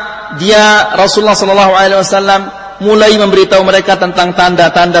 Maka dia Rasulullah sallallahu alaihi wasallam mulai memberitahu mereka tentang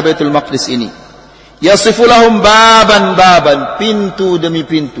tanda-tanda Baitul Maqdis ini. Yasifu lahum baban, pintu demi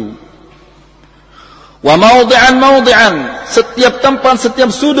pintu. Wa mawdi'an, setiap tempat, setiap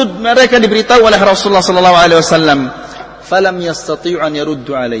sudut mereka diberitahu oleh Rasulullah sallallahu alaihi wasallam. Falam yastati'u an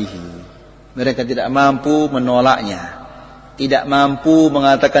yaruddu alaihi. Mereka tidak mampu menolaknya, tidak mampu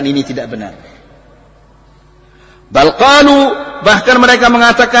mengatakan ini tidak benar. Bal qalu, bahkan mereka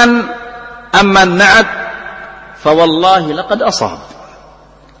mengatakan amman na'at fawallahi laqad asab.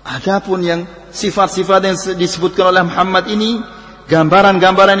 Adapun yang sifat-sifat yang disebutkan oleh Muhammad ini,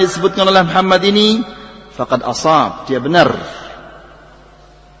 gambaran-gambaran yang disebutkan oleh Muhammad ini, faqad asab, dia benar.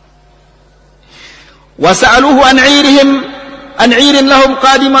 Wa sa'aluhu an 'irin lahum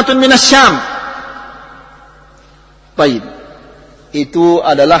qadimatun min asy-Syam. Baik. Itu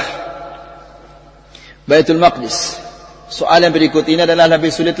adalah Baitul Maqdis. Soal yang berikut ini adalah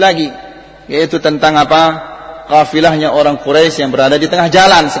lebih sulit lagi, yaitu tentang apa? Kafilahnya orang Quraisy yang berada di tengah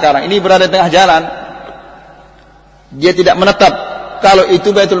jalan sekarang. Ini berada di tengah jalan. Dia tidak menetap. Kalau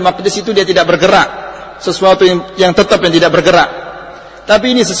itu Baitul Maqdis itu dia tidak bergerak. sesuatu yang tetap, yang tidak bergerak.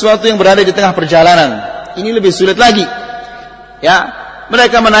 Tapi ini sesuatu yang berada di tengah perjalanan. Ini lebih sulit lagi. Ya,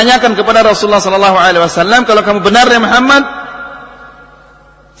 mereka menanyakan kepada Rasulullah sallallahu alaihi wasallam, kalau kamu benar ya Muhammad,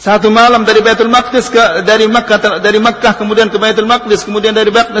 satu malam dari Baitul Maqdis dari Makkah kemudian ke Baitul Maqdis, kemudian dari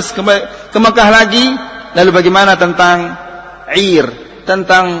Maqdis ke Makkah lagi, lalu bagaimana tentang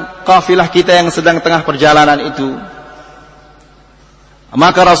tentang kafilah kita yang sedang tengah perjalanan itu?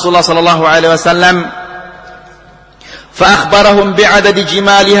 Maka Rasulullah sallallahu alaihi wasallam fa akhbarahum bi'adadi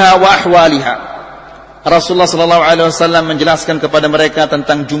jimaliha wa ahwaliha. Rasulullah sallallahu alaihi wasallam menjelaskan kepada mereka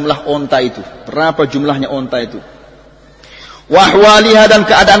tentang jumlah onta itu, berapa jumlahnya onta itu, wa ahwaliha, dan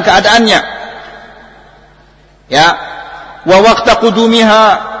keadaan-keadaannya, ya, wa waqta qudumiha,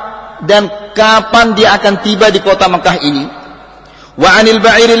 dan kapan dia akan tiba di kota Mekah ini, wa anil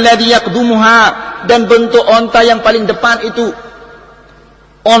ba'iril ladzi yaqdumuha, dan bentuk onta yang paling depan itu,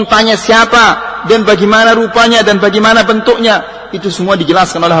 ontanya siapa dan bagaimana rupanya dan bagaimana bentuknya, itu semua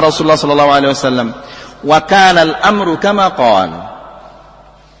dijelaskan oleh Rasulullah sallallahu alaihi wasallam. Wa kana al-amru kama qala,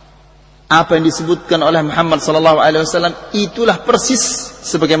 apa yang disebutkan oleh Muhammad sallallahu alaihi wasallam itulah persis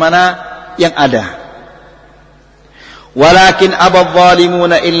sebagaimana yang ada. Walakin abadh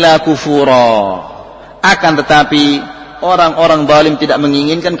zalimuna illa kufura, akan tetapi orang-orang zalim tidak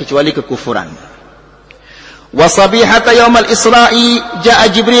menginginkan kecuali kekufuran. Wa sabihata yaumal isra'i jaa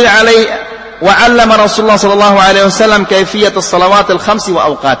Jibril alaihi wa 'allama Rasulullah sallallahu alaihi wasallam kaifiyat as-salawatil khamsi wa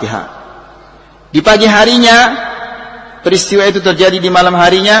awqatiha. Di pagi harinya, peristiwa itu terjadi di malam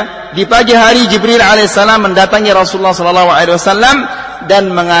harinya. Di pagi hari Jibril alaihissalam mendatangi Rasulullah sallallahu alaihi wasallam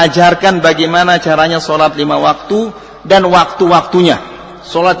dan mengajarkan bagaimana caranya salat 5 waktu dan waktu-waktunya.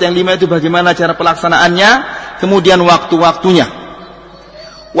 Salat yang 5 itu bagaimana cara pelaksanaannya, kemudian waktu-waktunya.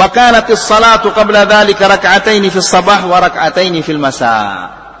 Wa kanatis salatu qabla dzalika rak'ataini fis sabah wa rak'ataini fil masa.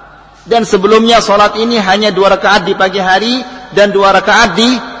 Dan sebelumnya salat ini hanya 2 rakaat di pagi hari dan 2 rakaat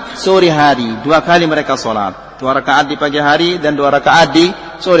di sore hari. 2 kali mereka salat, 2 rakaat di pagi hari dan 2 rakaat di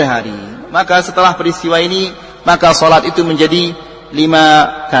sore hari. Maka setelah peristiwa ini, maka salat itu menjadi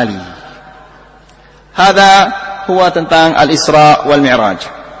 5 kali. Hada huwa tentang al-Isra wal Mi'raj.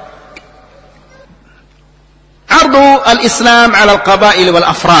 Ardu al-Islam ala al-qabail wal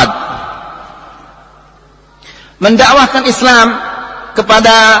afrad. Mendakwahkan Islam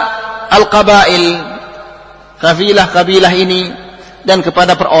kepada al-qabail, kabilah-kabilah ini, dan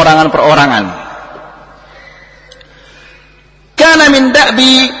kepada perorangan-perorangan. Kana min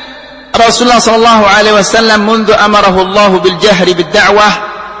da'bi Rasulullah sallallahu alaihi wasallam mundu amarahu Allah bil jahri bid da'wah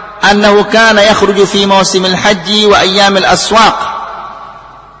annahu kana yakhruju fi mausimil haji wa ayyamil aswaq.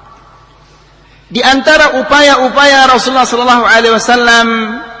 Di antara upaya-upaya Rasulullah sallallahu alaihi wasallam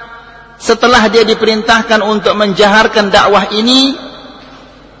setelah dia diperintahkan untuk menjaharkan dakwah ini,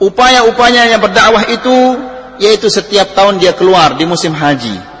 upaya-upaya yang berdakwah itu yaitu setiap tahun dia keluar di musim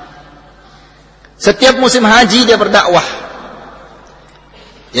haji. Setiap musim haji dia berdakwah.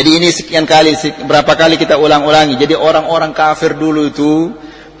 Jadi ini sekian kali, berapa kali kita ulang-ulangi. Jadi orang-orang kafir dulu itu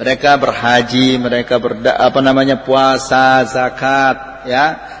mereka berhaji, mereka puasa, zakat, ya.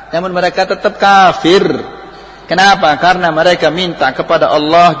 Namun mereka tetap kafir. Kenapa? Karena mereka minta kepada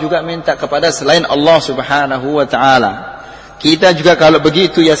Allah juga minta kepada selain Allah Subhanahu wa taala. Kita juga kalau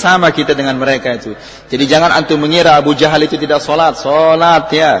begitu ya sama kita dengan mereka itu. Jadi jangan antum mengira Abu Jahal itu tidak salat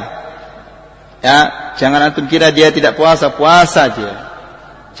ya. Ya, jangan antum kira dia tidak puasa dia.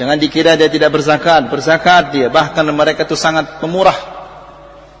 Jangan dikira dia tidak berzakat dia. Bahkan mereka itu sangat pemurah.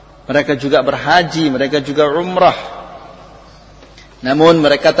 Mereka juga berhaji, mereka juga umrah. Namun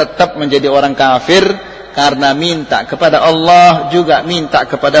mereka tetap menjadi orang kafir karena minta kepada Allah juga minta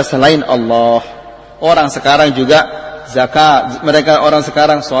kepada selain Allah. Orang sekarang juga zakat, mereka orang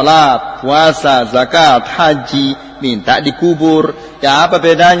sekarang salat, puasa, zakat, haji, minta dikubur. Ya, apa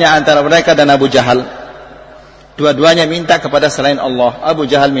bedanya antara mereka dan Abu Jahal? Dua-duanya minta kepada selain Allah. Abu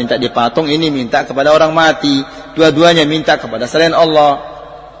Jahal minta dipatung, ini minta kepada orang mati. Dua-duanya minta kepada selain Allah.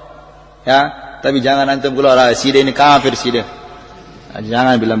 Ya, tapi jangan antum keluar, si dia ini kafir si dia.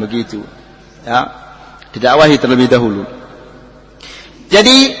 Jangan bilang begitu. Ya, didakwahi terlebih dahulu.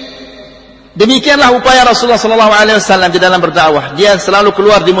 Jadi demikianlah upaya Rasulullah sallallahu alaihi wasallam di dalam berdakwah. Dia selalu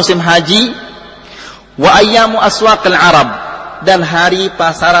keluar di musim haji, wa ayyamu aswaqil Arab, dan hari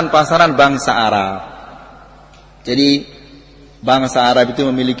pasaran-pasaran bangsa Arab. Jadi bangsa Arab itu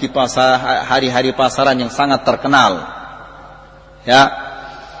memiliki hari-hari pasaran yang sangat terkenal. Ya.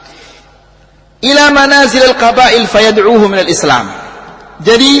 Ila manazilil qabail fayad'uuhum minal Islam.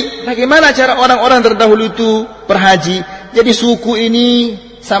 Jadi bagaimana cara orang-orang terdahulu itu berhaji? Jadi suku ini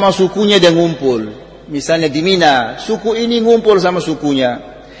sama sukunya dia ngumpul. Misalnya di Mina, suku ini ngumpul sama sukunya.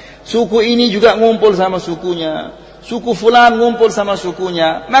 Suku ini juga ngumpul sama sukunya. Suku fulan ngumpul sama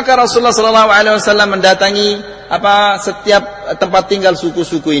sukunya. Maka Rasulullah SAW mendatangi setiap tempat tinggal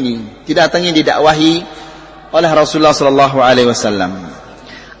suku-suku ini. Didatangi, didakwahi oleh Rasulullah SAW.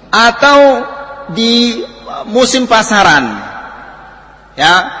 Atau di musim pasaran.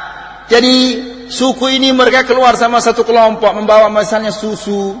 Ya. Jadi suku ini mereka keluar sama satu kelompok membawa misalnya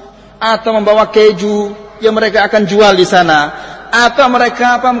susu atau membawa keju yang mereka akan jual di sana, atau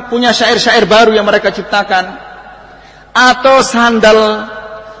mereka punya syair-syair baru yang mereka ciptakan, atau sandal,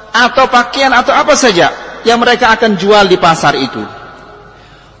 atau pakaian, atau apa saja yang mereka akan jual di pasar itu.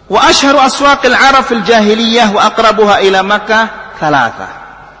 Wa ashharu aswaqil Arab fil jahiliyah wa aqrabuha ila Makkah thalatha.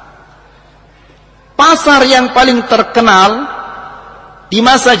 Pasar yang paling terkenal di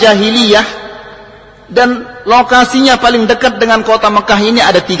masa jahiliyah dan lokasinya paling dekat dengan kota Mekah ini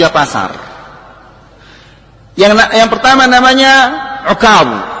ada 3 pasar. Yang pertama namanya Uqab,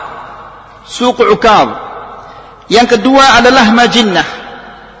 Suq Uqab. Yang kedua adalah Majinnah.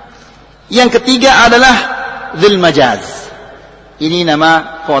 Yang ketiga adalah Dzul Majaz. Ini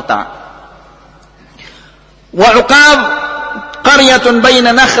nama kota. Wa Uqab qaryatun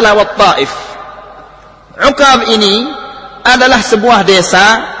baina Nakhla wa Taif. Uqab ini adalah sebuah desa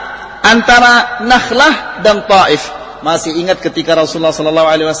antara Nakhlah dan Taif. Masih ingat ketika Rasulullah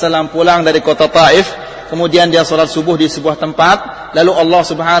SAW pulang dari kota Taif, kemudian dia sholat subuh di sebuah tempat, lalu Allah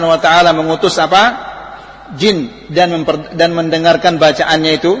Subhanahu Wa Taala mengutus jin dan mendengarkan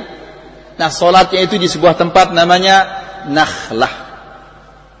bacaannya itu. Nah, sholatnya itu di sebuah tempat namanya Nakhlah.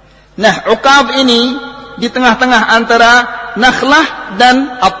 Nah, Uqab ini di tengah-tengah antara Nakhlah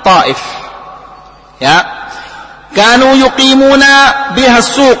dan At-Taif. Ya, kanu yuqimuna biha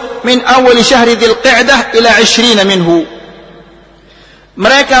as-suq min awal syahri dzil qa'dah ila 20 minhu.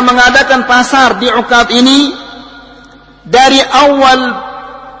 Mereka mengadakan pasar di Uqab ini dari awal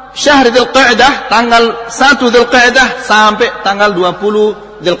syahr dzil qa'dah, tanggal 1 dzil qa'dah sampai tanggal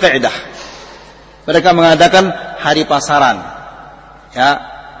 20 dzil qa'dah. Mereka mengadakan hari pasaran. Ya,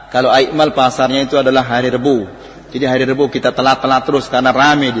 kalau Aikmal pasarnya itu adalah hari Rabu. Jadi hari Rabu kita telat-telat terus karena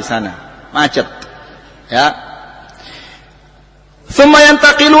ramai di sana, macet. Ya. Thumma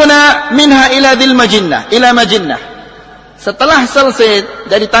yantaqiluna minha ila dzil Majinnah, ila Majinnah. Setelah selesai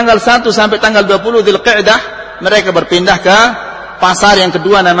dari tanggal 1 sampai tanggal 20 dzil qa'dah, mereka berpindah ke pasar yang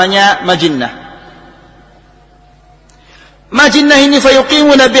kedua namanya Majinnah. Majinnah ini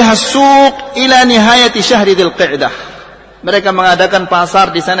fayuqimuna biha as-suq ila nihayati syahri dzil qa'dah. Mereka mengadakan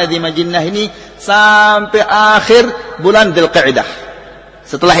pasar di sana di Majinnah ini sampai akhir bulan dzil qa'dah.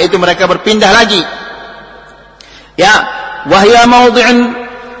 Setelah itu mereka berpindah lagi. Ya, wahya mawdi'un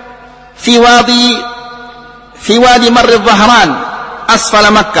fi wadi Marr al-Dhahran asfala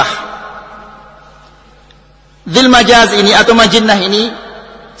Makkah. Dzul Majaz ini atau Majinnah ini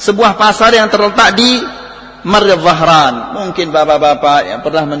sebuah pasar yang terletak di Marr al-Dhahran. Mungkin bapak-bapak yang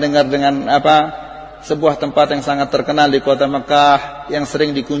pernah mendengar dengan sebuah tempat yang sangat terkenal di kota Mekah yang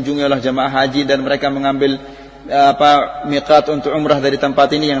sering dikunjungi oleh jemaah haji dan mereka mengambil miqat untuk umrah dari tempat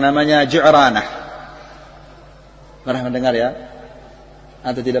ini yang namanya Ju'ranah. Pernah mendengar ya?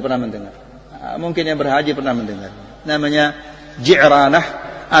 Atau tidak pernah mendengar? Mungkin yang berhaji pernah mendengar. Namanya Ji'ranah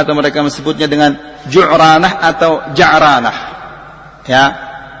atau mereka menyebutnya dengan Ju'ranah atau Ja'ranah. Ya,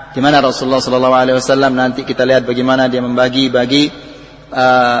 di mana Rasulullah SAW nanti kita lihat bagaimana dia membagi-bagi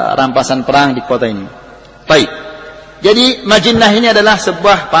rampasan perang di kota ini. Baik. Jadi Majinnah ini adalah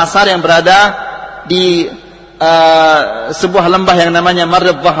sebuah pasar yang berada di sebuah lembah yang namanya Marr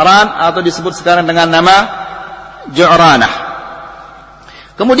al-Dhahran atau disebut sekarang dengan nama Ju'ranah.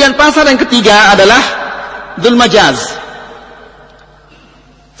 Kemudian pasar yang ketiga adalah Dzul Majaz.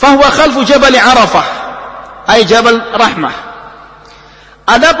 Fahuwa khalfu Jabal Arafah, ay Jabal Rahmah.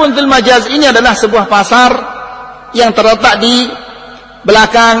 Adapun Dzul Majaz ini adalah sebuah pasar yang terletak di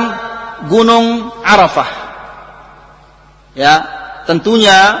belakang Gunung Arafah. Ya,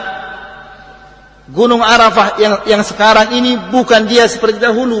 tentunya Gunung Arafah yang sekarang ini bukan dia seperti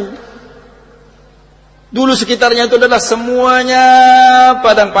dahulu. Dulu sekitarnya itu adalah semuanya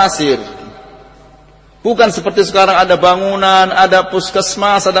padang pasir. Bukan seperti sekarang ada bangunan, ada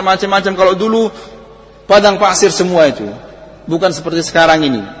puskesmas, ada macam-macam. Kalau dulu padang pasir semua itu. Bukan seperti sekarang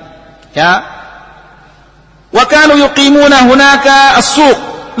ini. Ya. Wa kanu yuqimuna hunaka as-suq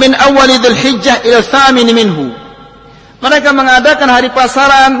min awal dzul hijjah ila tsamin minhu. Mereka mengadakan hari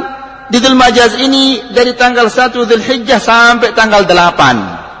pasaran di Dzul Majaz ini dari tanggal 1 Dzul Hijjah sampai tanggal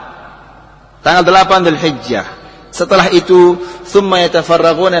 8. Tanggal 8 Dzul Hijjah. Setelah itu, thumma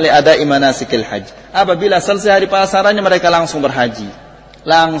yatafarraguna li ada'i manasikil hajj. Apabila selesai hari pasarannya mereka langsung berhaji.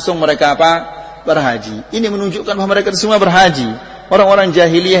 Langsung mereka berhaji. Ini menunjukkan bahwa mereka semua berhaji. Orang-orang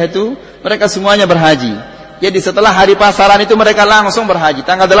jahiliyah itu mereka semuanya berhaji. Jadi setelah hari pasaran itu mereka langsung berhaji.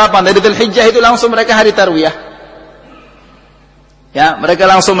 Tanggal 8 dari Dzulhijjah itu langsung mereka hari tarwiyah. Ya, mereka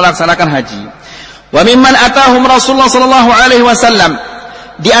langsung melaksanakan haji. Wa mimman atahum Rasulullah sallallahu alaihi wasallam,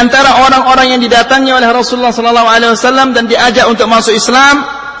 di antara orang-orang yang didatangi oleh Rasulullah sallallahu alaihi wasallam dan diajak untuk masuk Islam,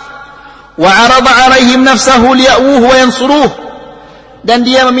 wa arada alaihim nafsahu liya'uhu wa yansuruh, dan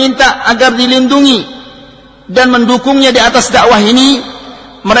dia meminta agar dilindungi dan mendukungnya di atas dakwah ini,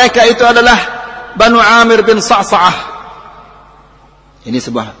 mereka itu adalah Banu Amir bin Sa'sa'ah. Ini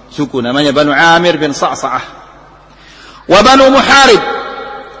sebuah suku namanya Banu Amir bin Sa'sa'ah. Wa Banu Muharib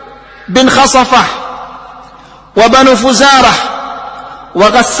bin Khasafah, wa Banu Fuzarah, wa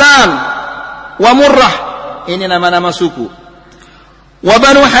Ghassan, wa Murrah. Ini nama-nama suku. Wa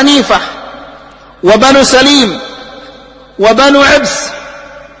Banu Hanifah, wa Banu Salim, wa Banu Ibs,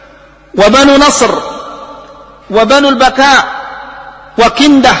 wa Banu Nasr, wa Banu Al-Baka, wa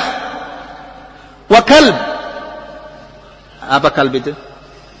Kindah, wa Kalb. Apa kalb itu?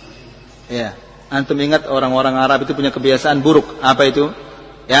 Ya, antum ingat orang-orang Arab itu punya kebiasaan buruk. Apa itu?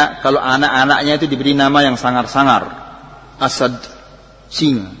 Ya, kalau anak-anaknya itu diberi nama yang sangar-sangar. Asad,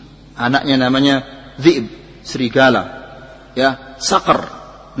 singa. Anaknya namanya Dhi'b, serigala. Ya, Sakar,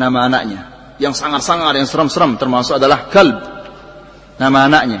 nama anaknya. Yang sangar-sangar, yang serem-serem, termasuk adalah Kalb, nama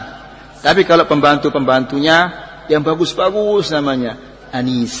anaknya. Tapi kalau pembantu-pembantunya yang bagus-bagus namanya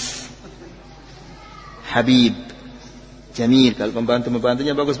Anis, Habib, Jamil. Kalau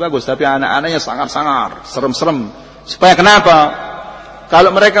pembantu-pembantunya bagus-bagus, tapi anak-anaknya sangar-sangar, serem-serem. Supaya kenapa? Kalau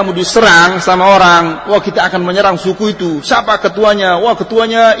mereka mau diserang sama orang, wah kita akan menyerang suku itu. Siapa ketuanya? Wah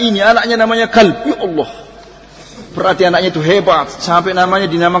ketuanya ini, anaknya namanya Kalb. Ya Allah, berarti anaknya itu hebat. Sampai namanya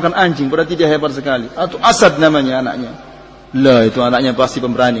dinamakan anjing, berarti dia hebat sekali. Atau Asad namanya anaknya. Lah itu anaknya pasti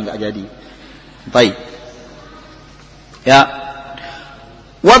pemberani, enggak jadi. Baik. Ya.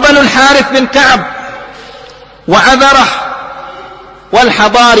 Wa Banu Harith bin Ka'ab, wa Adarah, wal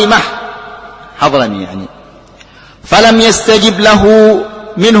Hadarimah. Hadrami yani. Falam yastajib lahu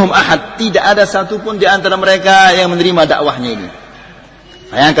minhum ahad. Tidak ada satupun di antara mereka yang menerima dakwahnya ini.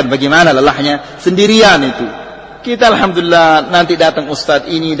 Bayangkan bagaimana lelahnya, sendirian itu. Kita alhamdulillah nanti datang ustaz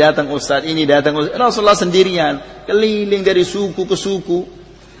ini, datang ustaz ini, datang ustaz. Rasulullah sendirian, keliling dari suku ke suku.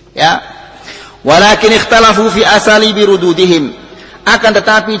 Ya. Walakin ikhtalafu fi asalibi rududihim. Akan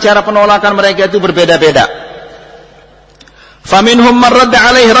tetapi cara penolakan mereka itu berbeda-beda. Faminhum man radda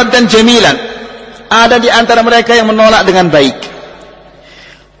alaihi raddan jamilan. Ada di antara mereka yang menolak dengan baik.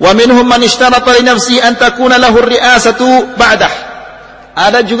 Wa minhum man ishtarata li nafsihi an takuna lahu ar-ri'asatu ba'dah.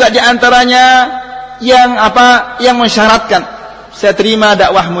 Ada juga di antaranya yang mensyaratkan, saya terima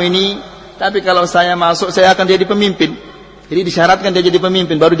dakwahmu ini, tapi kalau saya masuk saya akan jadi pemimpin. Jadi disyaratkan dia jadi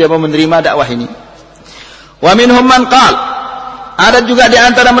pemimpin baru dia mau menerima dakwah ini. Wa minhum man qala, ada juga di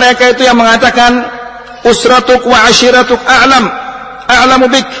antara mereka itu yang mengatakan usratuk wa ashiratuk a'lamu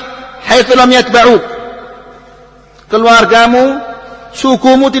bik haitsu lam yatba'uk. Keluargamu,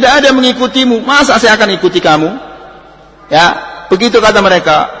 sukumu tidak ada mengikutimu, masa saya akan ikuti kamu? Ya, begitu kata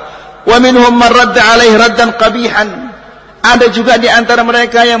mereka. Wa minhum man radda alaihi raddan qabihan. Ada juga di antara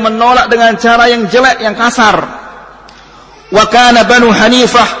mereka yang menolak dengan cara yang jelek, yang kasar. Wa kana Banu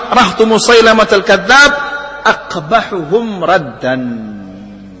Hanifah rahtu Musailamah al-Kadzdzab aqbahuhum raddan.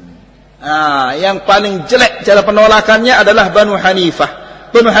 Yang paling jelek cara penolakannya adalah Banu Hanifah.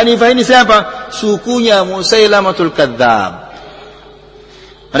 Banu Hanifah ini siapa? Sukunya Musailamatul Kadzdzab.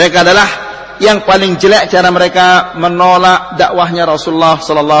 Mereka adalah yang paling jelek cara mereka menolak dakwahnya Rasulullah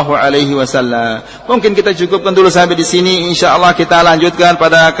sallallahu alaihi wasallam. Mungkin kita cukupkan dulu sampai di sini. Insyaallah kita lanjutkan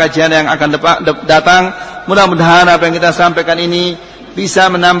pada kajian yang akan datang. Mudah-mudahan apa yang kita sampaikan ini bisa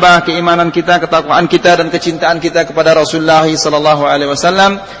menambah keimanan kita, ketakwaan kita dan kecintaan kita kepada Rasulullah sallallahu alaihi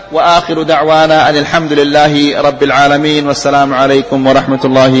wasallam. Wa akhiru da'wana alhamdulillahi rabbil alamin. Wassalamu alaikum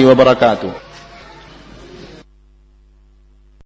warahmatullahi wabarakatuh.